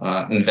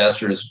that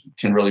investors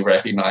can really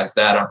recognize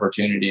that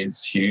opportunity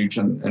is huge.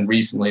 And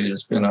recently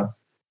there's been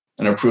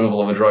an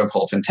approval of a drug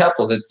called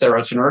Fintepla that's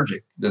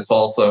serotonergic, that's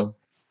also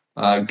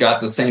got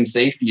the same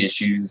safety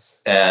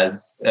issues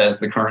as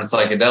the current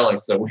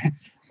psychedelics. So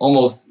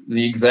almost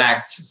the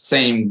exact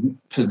same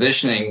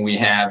positioning we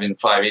have in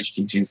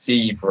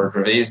 5-HT2C for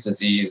Dravet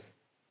disease,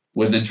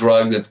 with a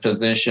drug that's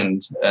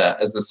positioned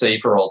as a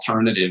safer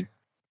alternative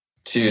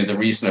to the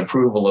recent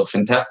approval of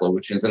Fintepla,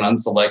 which is an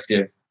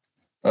unselective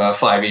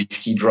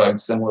 5-HT drug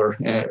similar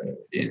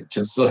to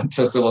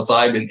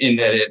psilocybin in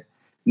that it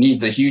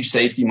needs a huge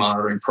safety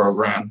monitoring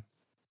program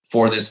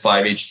for this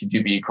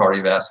 5-HT2B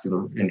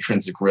cardiovascular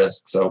intrinsic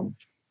risk. So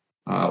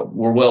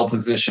we're well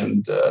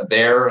positioned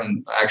there.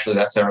 And actually,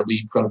 that's our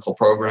lead clinical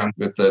program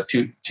with the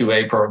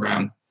 2A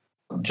program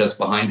just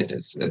behind it,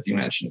 as you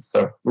mentioned.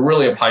 So we're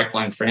really a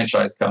pipeline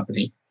franchise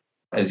company,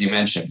 as you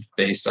mentioned,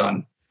 based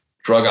on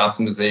drug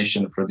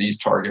optimization for these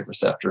target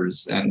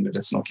receptors and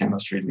medicinal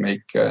chemistry to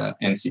make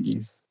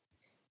NCEs.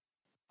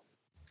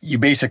 You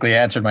basically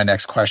answered my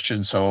next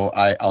question, so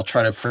I'll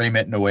try to frame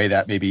it in a way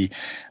that maybe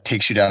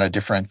takes you down a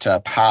different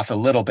path a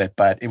little bit.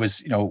 But it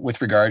was,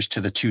 with regards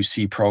to the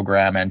 2C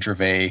program and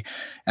Dravet,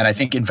 and I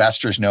think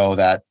investors know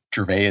that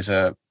Dravet is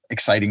a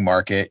exciting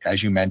market.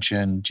 As you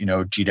mentioned,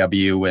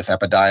 GW with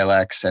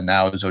Epidiolex and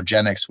now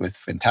Zogenix with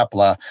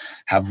Fintepla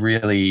have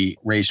really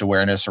raised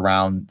awareness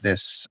around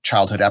this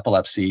childhood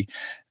epilepsy.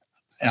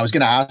 And I was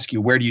going to ask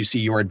you, where do you see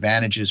your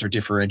advantages or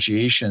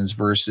differentiations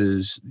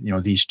versus,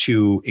 these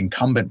two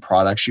incumbent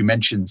products? You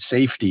mentioned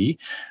safety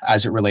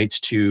as it relates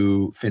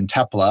to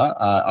Fintepla.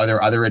 Are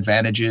there other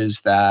advantages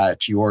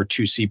that your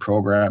 2C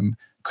program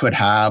could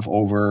have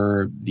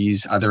over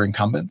these other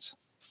incumbents?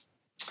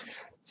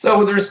 So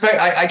with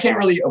respect, I can't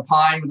really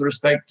opine with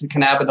respect to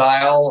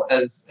cannabidiol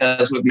as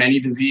with many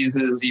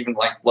diseases, even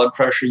like blood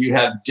pressure, you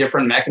have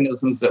different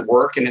mechanisms that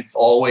work, and it's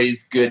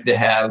always good to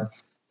have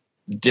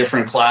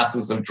different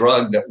classes of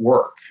drug that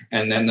work.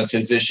 And then the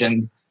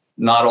physician,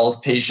 not all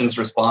patients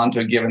respond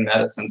to a given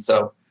medicine.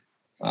 So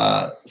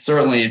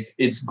certainly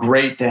it's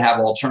great to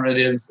have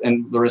alternatives.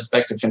 And with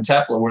respect to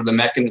Fintepla, where the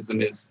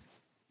mechanism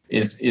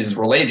is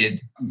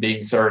related,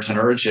 being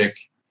serotonergic,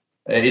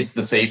 it's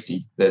the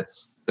safety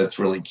that's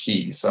really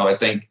key. So I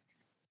think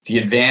the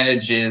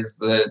advantage is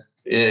that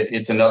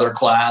it's another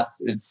class.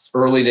 It's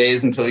early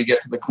days until you get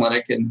to the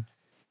clinic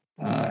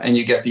and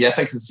you get the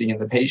efficacy in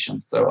the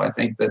patient. So I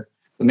think that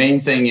the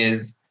main thing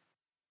is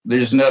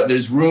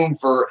there's room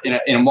for, in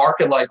a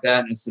market like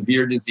that, in a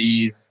severe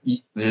disease,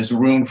 there's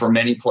room for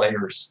many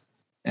players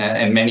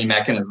and many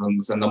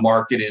mechanisms, and the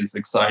market is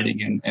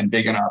exciting and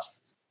big enough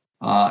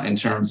in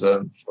terms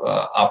of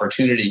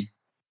opportunity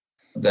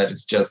that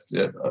it's just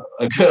a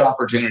good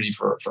opportunity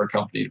for a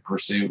company to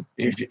pursue.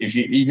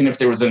 Even if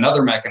there was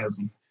another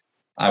mechanism,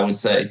 I would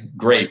say,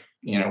 great.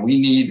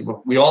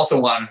 We also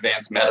want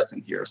advanced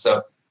medicine here.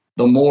 So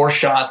the more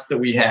shots that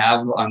we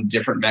have on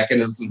different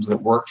mechanisms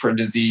that work for a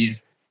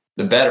disease,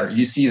 the better.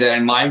 You see that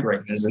in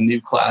migraine. There's a new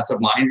class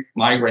of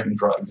migraine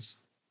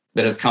drugs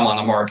that has come on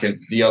the market.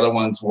 The other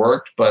ones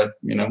worked, but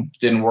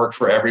didn't work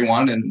for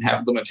everyone and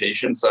have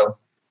limitations. So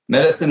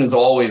medicine is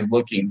always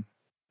looking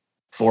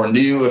for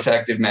new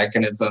effective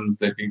mechanisms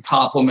that can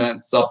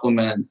complement,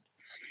 supplement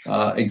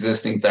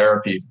existing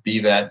therapies,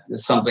 be that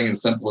something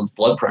as simple as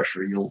blood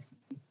pressure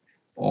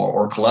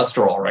or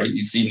cholesterol, right?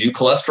 You see new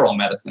cholesterol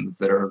medicines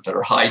that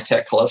are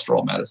high-tech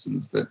cholesterol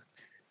medicines that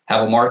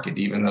have a market,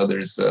 even though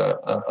there's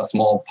a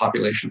small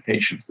population of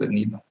patients that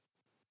need them.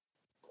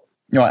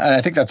 And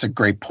I think that's a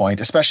great point,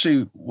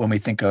 especially when we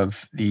think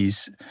of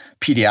these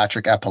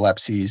pediatric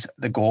epilepsies.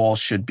 The goal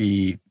should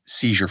be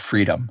seizure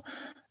freedom.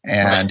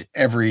 And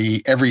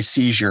right. every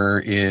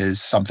seizure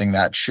is something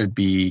that should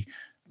be,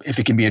 if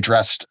it can be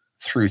addressed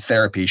through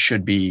therapy,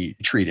 should be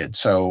treated.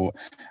 So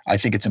I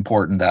think it's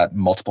important that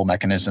multiple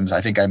mechanisms.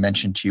 I think I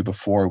mentioned to you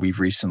before, we've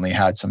recently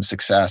had some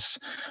success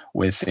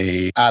with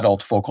a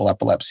adult focal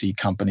epilepsy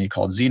company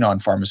called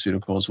Xenon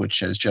Pharmaceuticals, which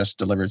has just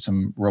delivered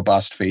some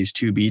robust phase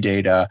 2B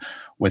data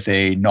with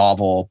a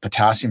novel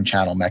potassium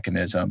channel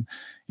mechanism.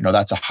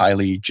 That's a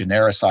highly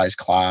genericized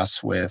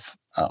class with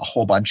a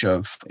whole bunch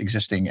of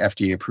existing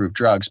FDA-approved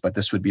drugs, but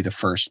this would be the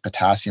first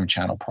potassium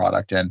channel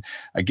product. And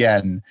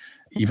again,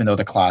 even though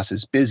the class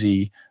is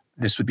busy,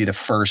 this would be the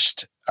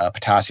first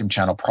potassium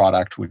channel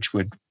product, which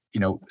would,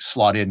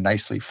 slot in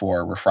nicely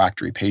for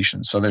refractory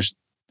patients. So there's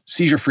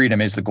seizure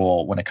freedom is the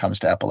goal when it comes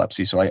to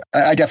epilepsy. So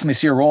I definitely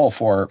see a role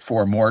for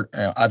more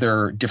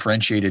other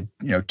differentiated,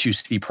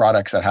 2C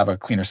products that have a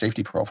cleaner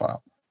safety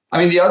profile. I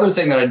mean, the other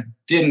thing that I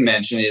didn't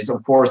mention is,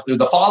 of course,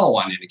 the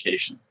follow-on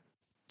indications.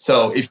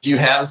 So if you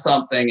have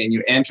something and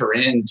you enter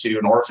into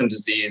an orphan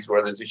disease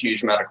where there's a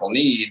huge medical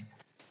need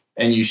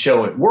and you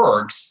show it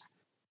works,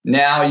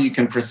 now you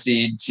can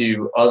proceed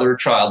to other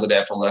childhood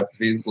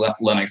epilepsies,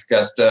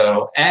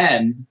 Lennox-Gastaut,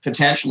 and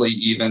potentially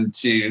even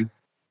to,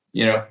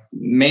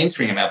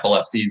 mainstream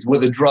epilepsies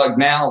with a drug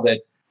now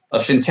that a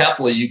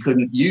Fintepla you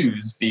couldn't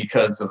use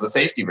because of the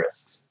safety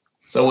risks.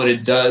 So what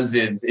it does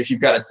is, if you've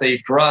got a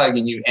safe drug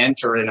and you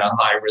enter in a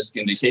high-risk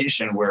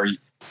indication where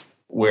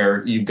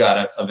you've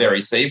got a very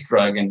safe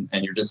drug and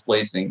you're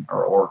displacing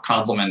or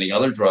complementing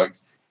other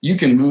drugs, you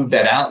can move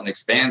that out and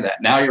expand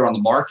that. Now you're on the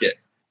market.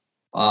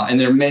 And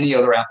there are many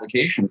other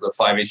applications of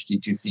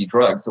 5-HT2C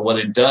drugs. So what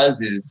it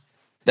does is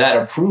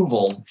that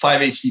approval,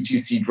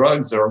 5-HT2C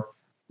drugs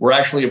were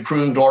actually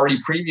approved already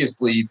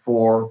previously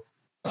for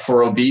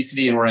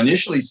obesity and were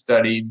initially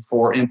studied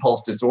for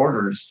impulse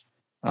disorders,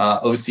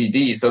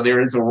 OCD. So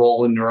there is a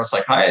role in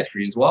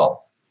neuropsychiatry as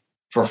well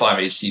for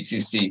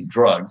 5-HT2C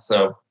drugs.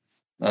 So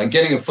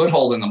getting a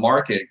foothold in the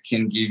market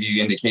can give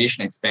you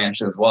indication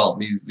expansion as well.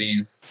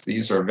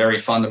 These are very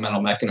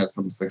fundamental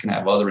mechanisms that can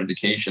have other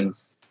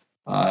indications,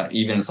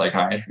 even in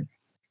psychiatry.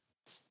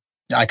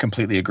 I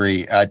completely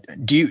agree.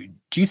 Do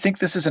you think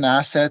this is an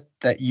asset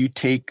that you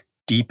take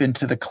deep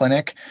into the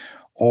clinic,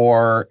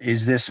 or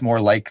is this more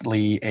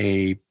likely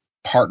a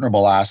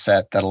partnerable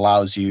asset that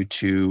allows you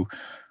to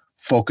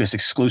focus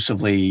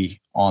exclusively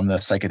on the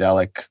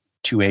psychedelic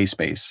 2A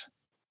space?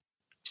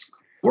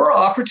 We're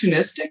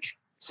opportunistic,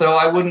 so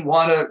I wouldn't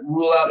want to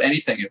rule out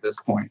anything at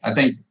this point. I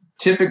think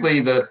typically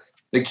the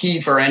key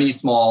for any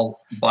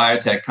small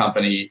biotech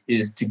company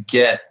is to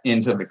get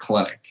into the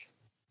clinic.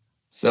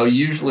 So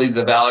usually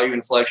the value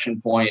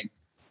inflection point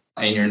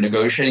and your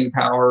negotiating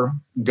power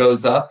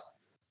goes up.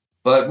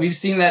 But we've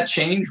seen that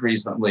change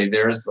recently.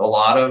 There's a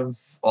lot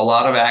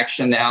of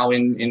action now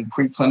in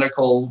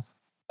preclinical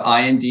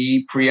IND,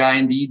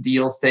 pre-IND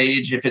deal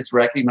stage. If it's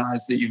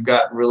recognized that you've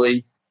got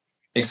really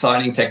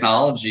exciting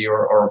technology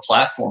or a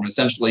platform,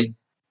 essentially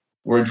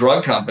we're a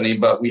drug company,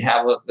 but we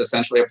have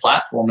essentially a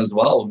platform as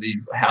well of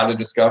these how to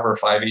discover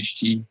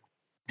 5-HT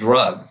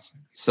drugs.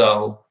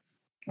 So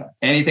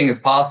anything is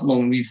possible,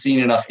 and we've seen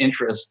enough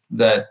interest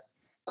that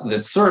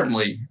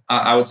certainly,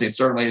 I would say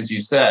certainly, as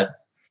you said,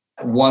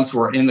 once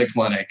we're in the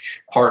clinic,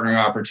 partnering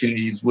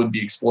opportunities would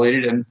be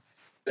exploited. And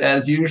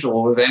as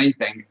usual with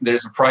anything,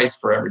 there's a price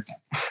for everything.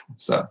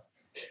 So,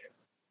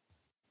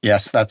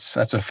 yes, that's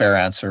a fair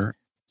answer.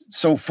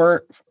 So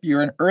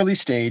you're an early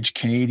stage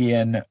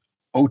Canadian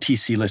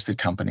OTC listed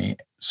company.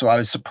 So I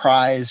was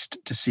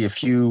surprised to see a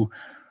few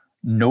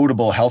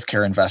notable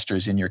healthcare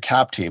investors in your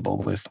cap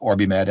table with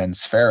OrbiMed and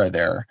Sphera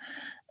there.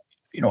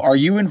 Are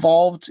you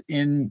involved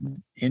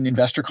in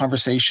investor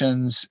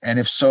conversations? And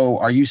if so,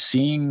 are you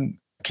seeing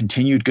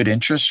continued good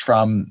interest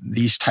from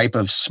these type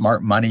of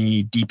smart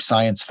money, deep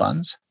science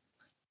funds?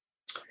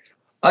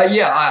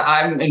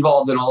 I'm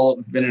involved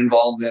been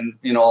involved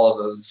in all of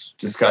those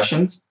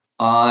discussions.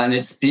 And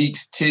it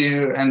speaks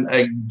to, and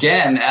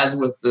again, as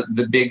with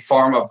the big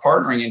pharma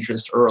partnering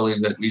interest early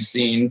that we've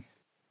seen,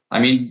 I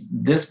mean,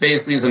 this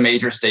basically is a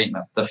major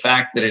statement. The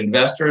fact that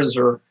investors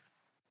are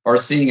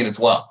seeing it as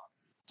well.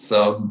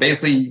 So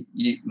basically,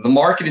 the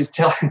market is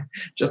telling,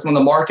 just when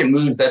the market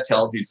moves, that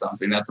tells you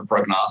something. That's a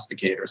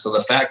prognosticator. So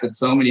the fact that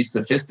so many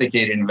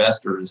sophisticated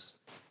investors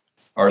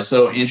are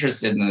so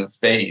interested in the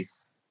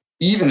space,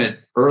 even at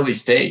early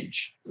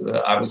stage,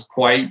 I was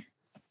quite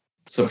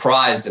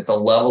surprised at the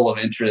level of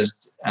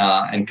interest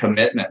and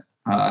commitment.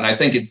 And I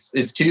think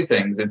it's two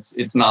things.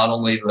 It's not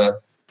only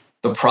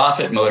the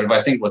profit motive.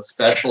 I think what's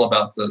special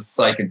about the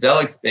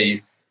psychedelic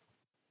space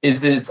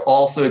is that it's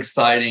also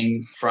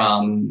exciting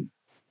from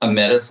a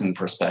medicine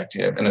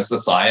perspective and a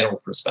societal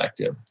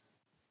perspective.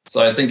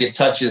 So I think it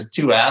touches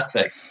two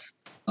aspects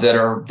that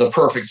are the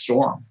perfect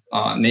storm,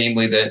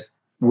 namely that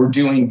we're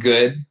doing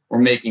good, we're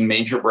making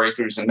major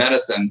breakthroughs in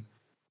medicine,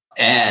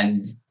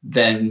 and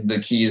then the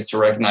key is to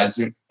recognize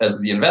as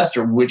the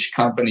investor which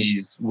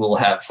companies will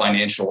have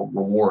financial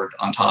reward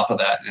on top of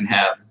that and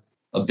have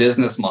a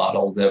business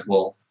model that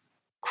will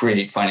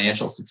create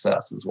financial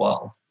success as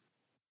well.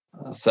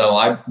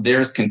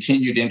 There's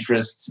continued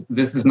interest.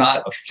 This is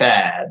not a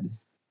fad,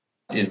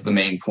 is the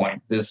main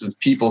point. This is,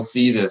 people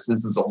see this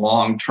is a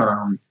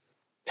long-term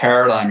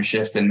paradigm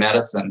shift in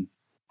medicine.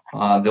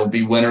 There'll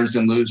be winners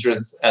and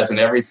losers as in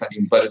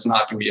everything, but it's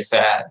not going to be a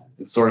fad.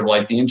 It's sort of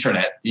like the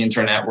internet. The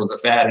internet was a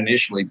fad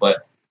initially,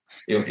 but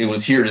it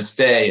was here to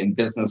stay, and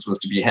business was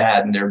to be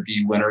had, and there'd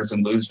be winners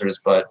and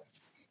losers, but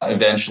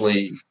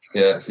eventually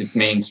it's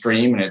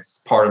mainstream and it's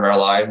part of our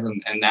lives,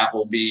 and that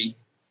will be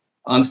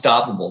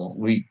unstoppable.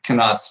 We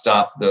cannot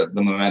stop the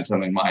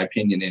momentum, in my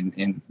opinion,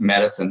 in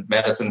medicine.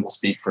 Medicine will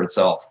speak for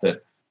itself,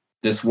 that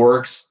this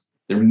works.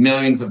 There are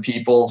millions of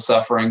people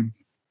suffering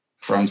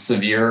from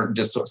severe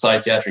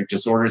psychiatric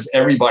disorders.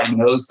 Everybody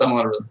knows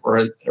someone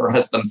or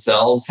has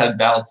themselves had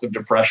bouts of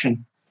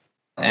depression.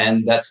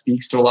 And that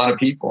speaks to a lot of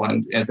people,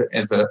 and as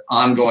an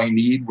ongoing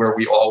need where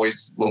we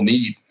always will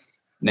need,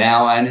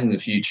 now and in the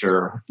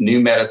future, new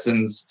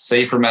medicines,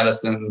 safer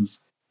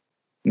medicines,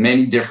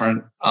 many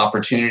different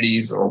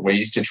opportunities or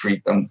ways to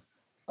treat them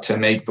to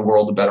make the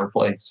world a better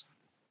place.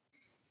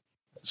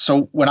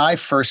 So when I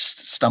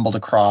first stumbled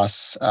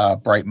across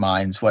Bright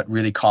Minds, what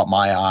really caught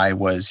my eye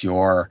was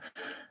your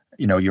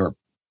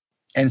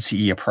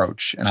NCE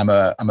approach. And I'm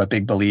a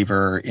big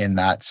believer in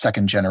that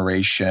second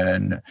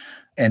generation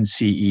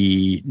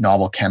NCE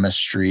novel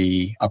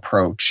chemistry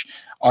approach.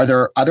 Are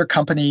there other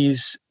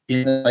companies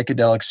in the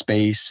psychedelic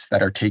space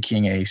that are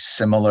taking a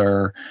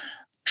similar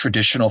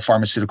traditional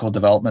pharmaceutical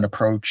development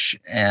approach?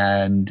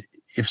 And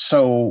if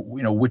so,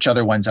 which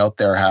other ones out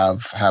there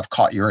have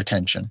caught your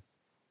attention?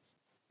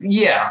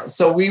 Yeah,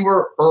 so we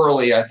were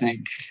early, I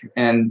think,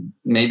 and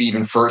maybe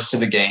even first to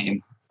the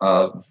game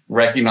of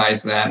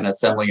recognizing that and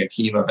assembling a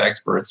team of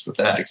experts with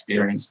that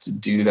experience to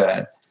do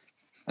that.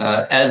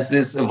 As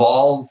this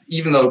evolves,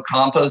 even though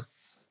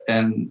Compass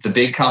and the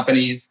big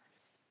companies,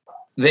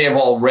 they have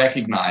all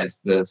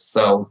recognized this.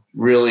 So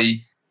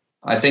really,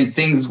 I think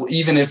things,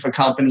 even if a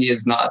company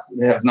has not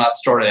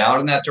started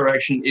out in that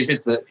direction, if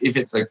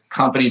it's a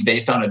company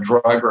based on a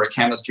drug or a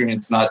chemistry, and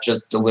it's not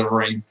just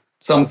delivering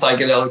some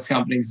psychedelics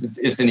companies,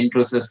 it's an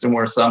ecosystem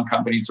where some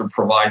companies are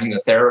providing the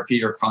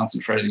therapy or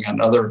concentrating on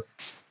other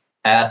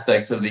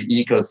aspects of the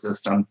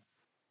ecosystem.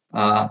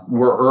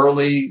 We're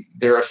early.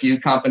 There are a few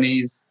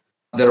companies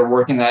that are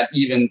working that.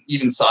 Even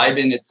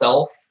Cybin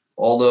itself,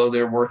 although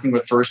they're working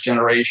with first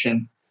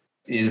generation,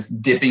 is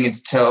dipping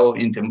its toe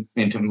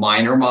into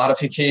minor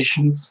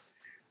modifications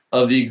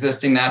of the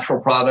existing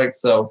natural product.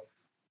 So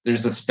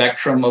there's a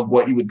spectrum of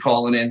what you would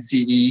call an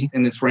NCE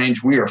in this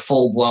range. We are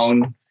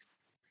full-blown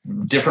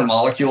different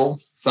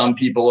molecules. Some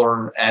people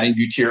are adding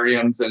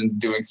deuteriums and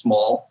doing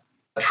small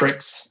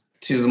tricks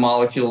to the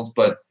molecules,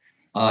 but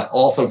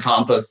also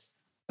Compass,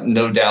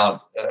 no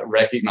doubt,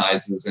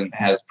 recognizes and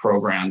has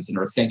programs and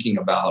are thinking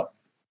about,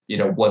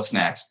 what's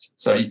next.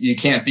 So you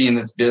can't be in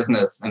this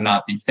business and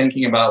not be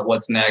thinking about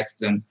what's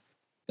next. And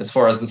as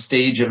far as the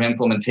stage of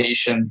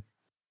implementation,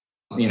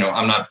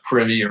 I'm not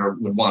privy or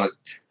would want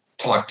to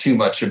talk too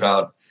much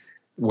about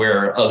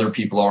where other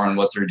people are and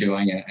what they're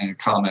doing and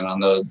comment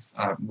on those.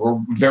 We're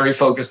very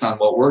focused on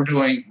what we're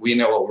doing. We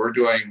know what we're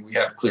doing. We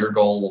have clear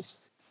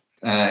goals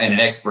and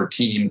an expert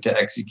team to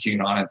execute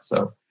on it.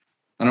 So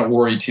I don't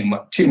worry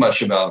too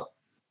much about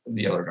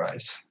the other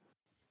guys.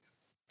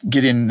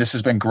 Gideon, this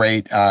has been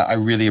great. I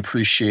really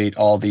appreciate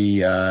all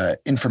the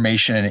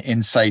information and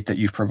insight that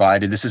you've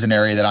provided. This is an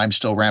area that I'm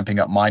still ramping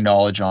up my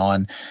knowledge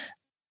on.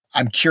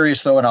 I'm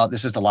curious, though, and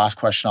this is the last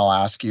question I'll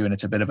ask you, and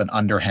it's a bit of an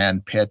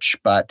underhand pitch,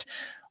 but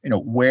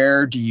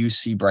where do you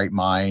see Bright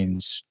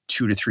Minds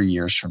 2 to 3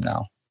 years from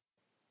now?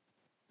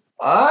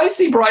 I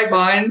see Bright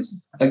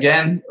Minds,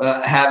 again,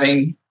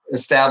 having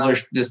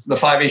established the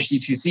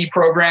 5-HT2C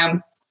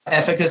program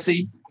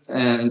efficacy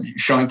and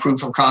showing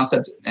proof of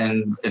concept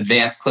and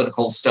advanced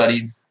clinical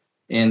studies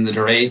in the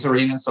Dravet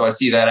arena. So I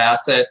see that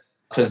asset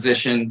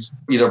positioned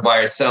either by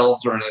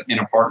ourselves or in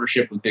a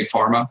partnership with Big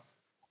Pharma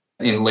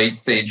in late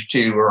stage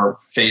 2 or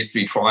phase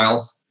 3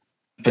 trials,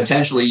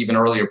 potentially even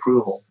early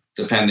approval,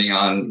 depending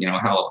on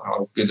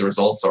how good the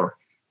results are.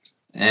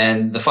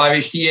 And the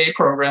 5-HTA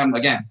program,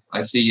 again, I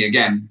see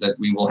that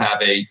we will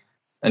have a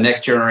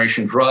next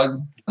generation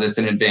drug that's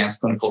in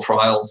advanced clinical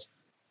trials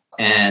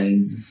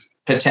and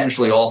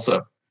potentially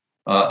also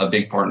a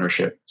big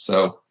partnership.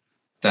 So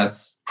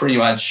that's pretty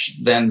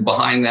much, then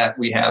behind that,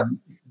 we have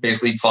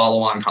basically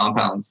follow-on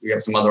compounds. We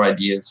have some other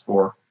ideas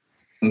for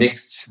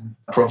mixed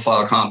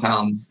profile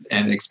compounds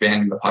and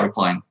expanding the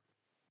pipeline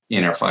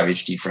in our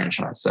 5-HT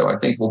franchise. So I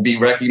think we'll be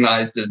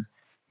recognized as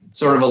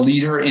sort of a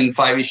leader in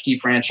 5-HT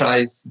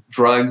franchise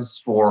drugs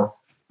for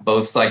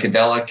both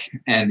psychedelic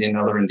and in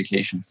other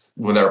indications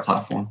with our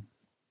platform.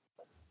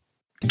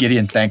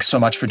 Gideon, thanks so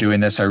much for doing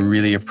this. I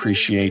really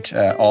appreciate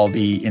all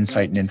the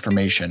insight and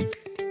information.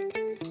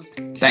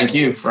 Thank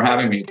you for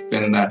having me. It's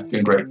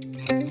been great.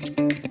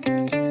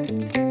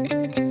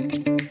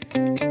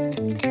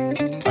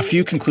 A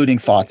few concluding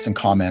thoughts and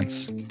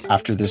comments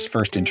after this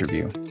first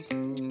interview.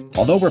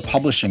 Although we're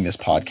publishing this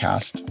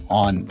podcast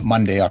on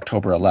Monday,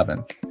 October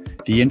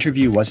 11th, the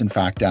interview was in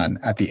fact done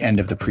at the end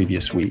of the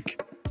previous week.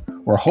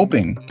 We're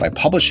hoping by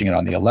publishing it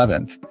on the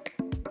 11th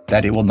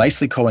that it will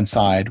nicely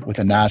coincide with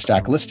a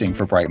NASDAQ listing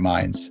for Bright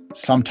Minds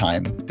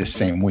sometime this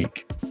same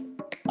week.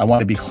 I want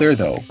to be clear,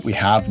 though, we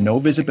have no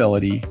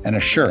visibility and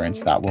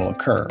assurance that will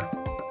occur.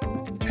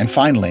 And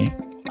finally,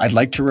 I'd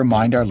like to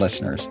remind our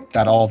listeners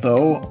that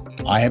although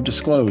I have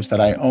disclosed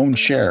that I own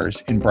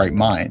shares in Bright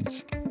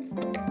Minds,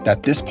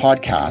 that this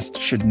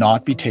podcast should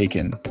not be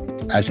taken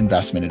as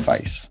investment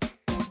advice.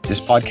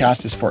 This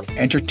podcast is for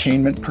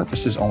entertainment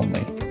purposes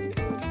only.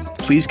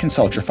 Please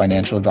consult your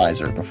financial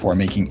advisor before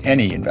making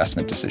any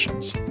investment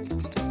decisions.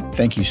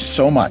 Thank you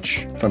so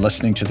much for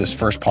listening to this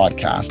first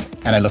podcast,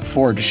 and I look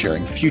forward to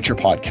sharing future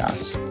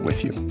podcasts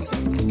with you.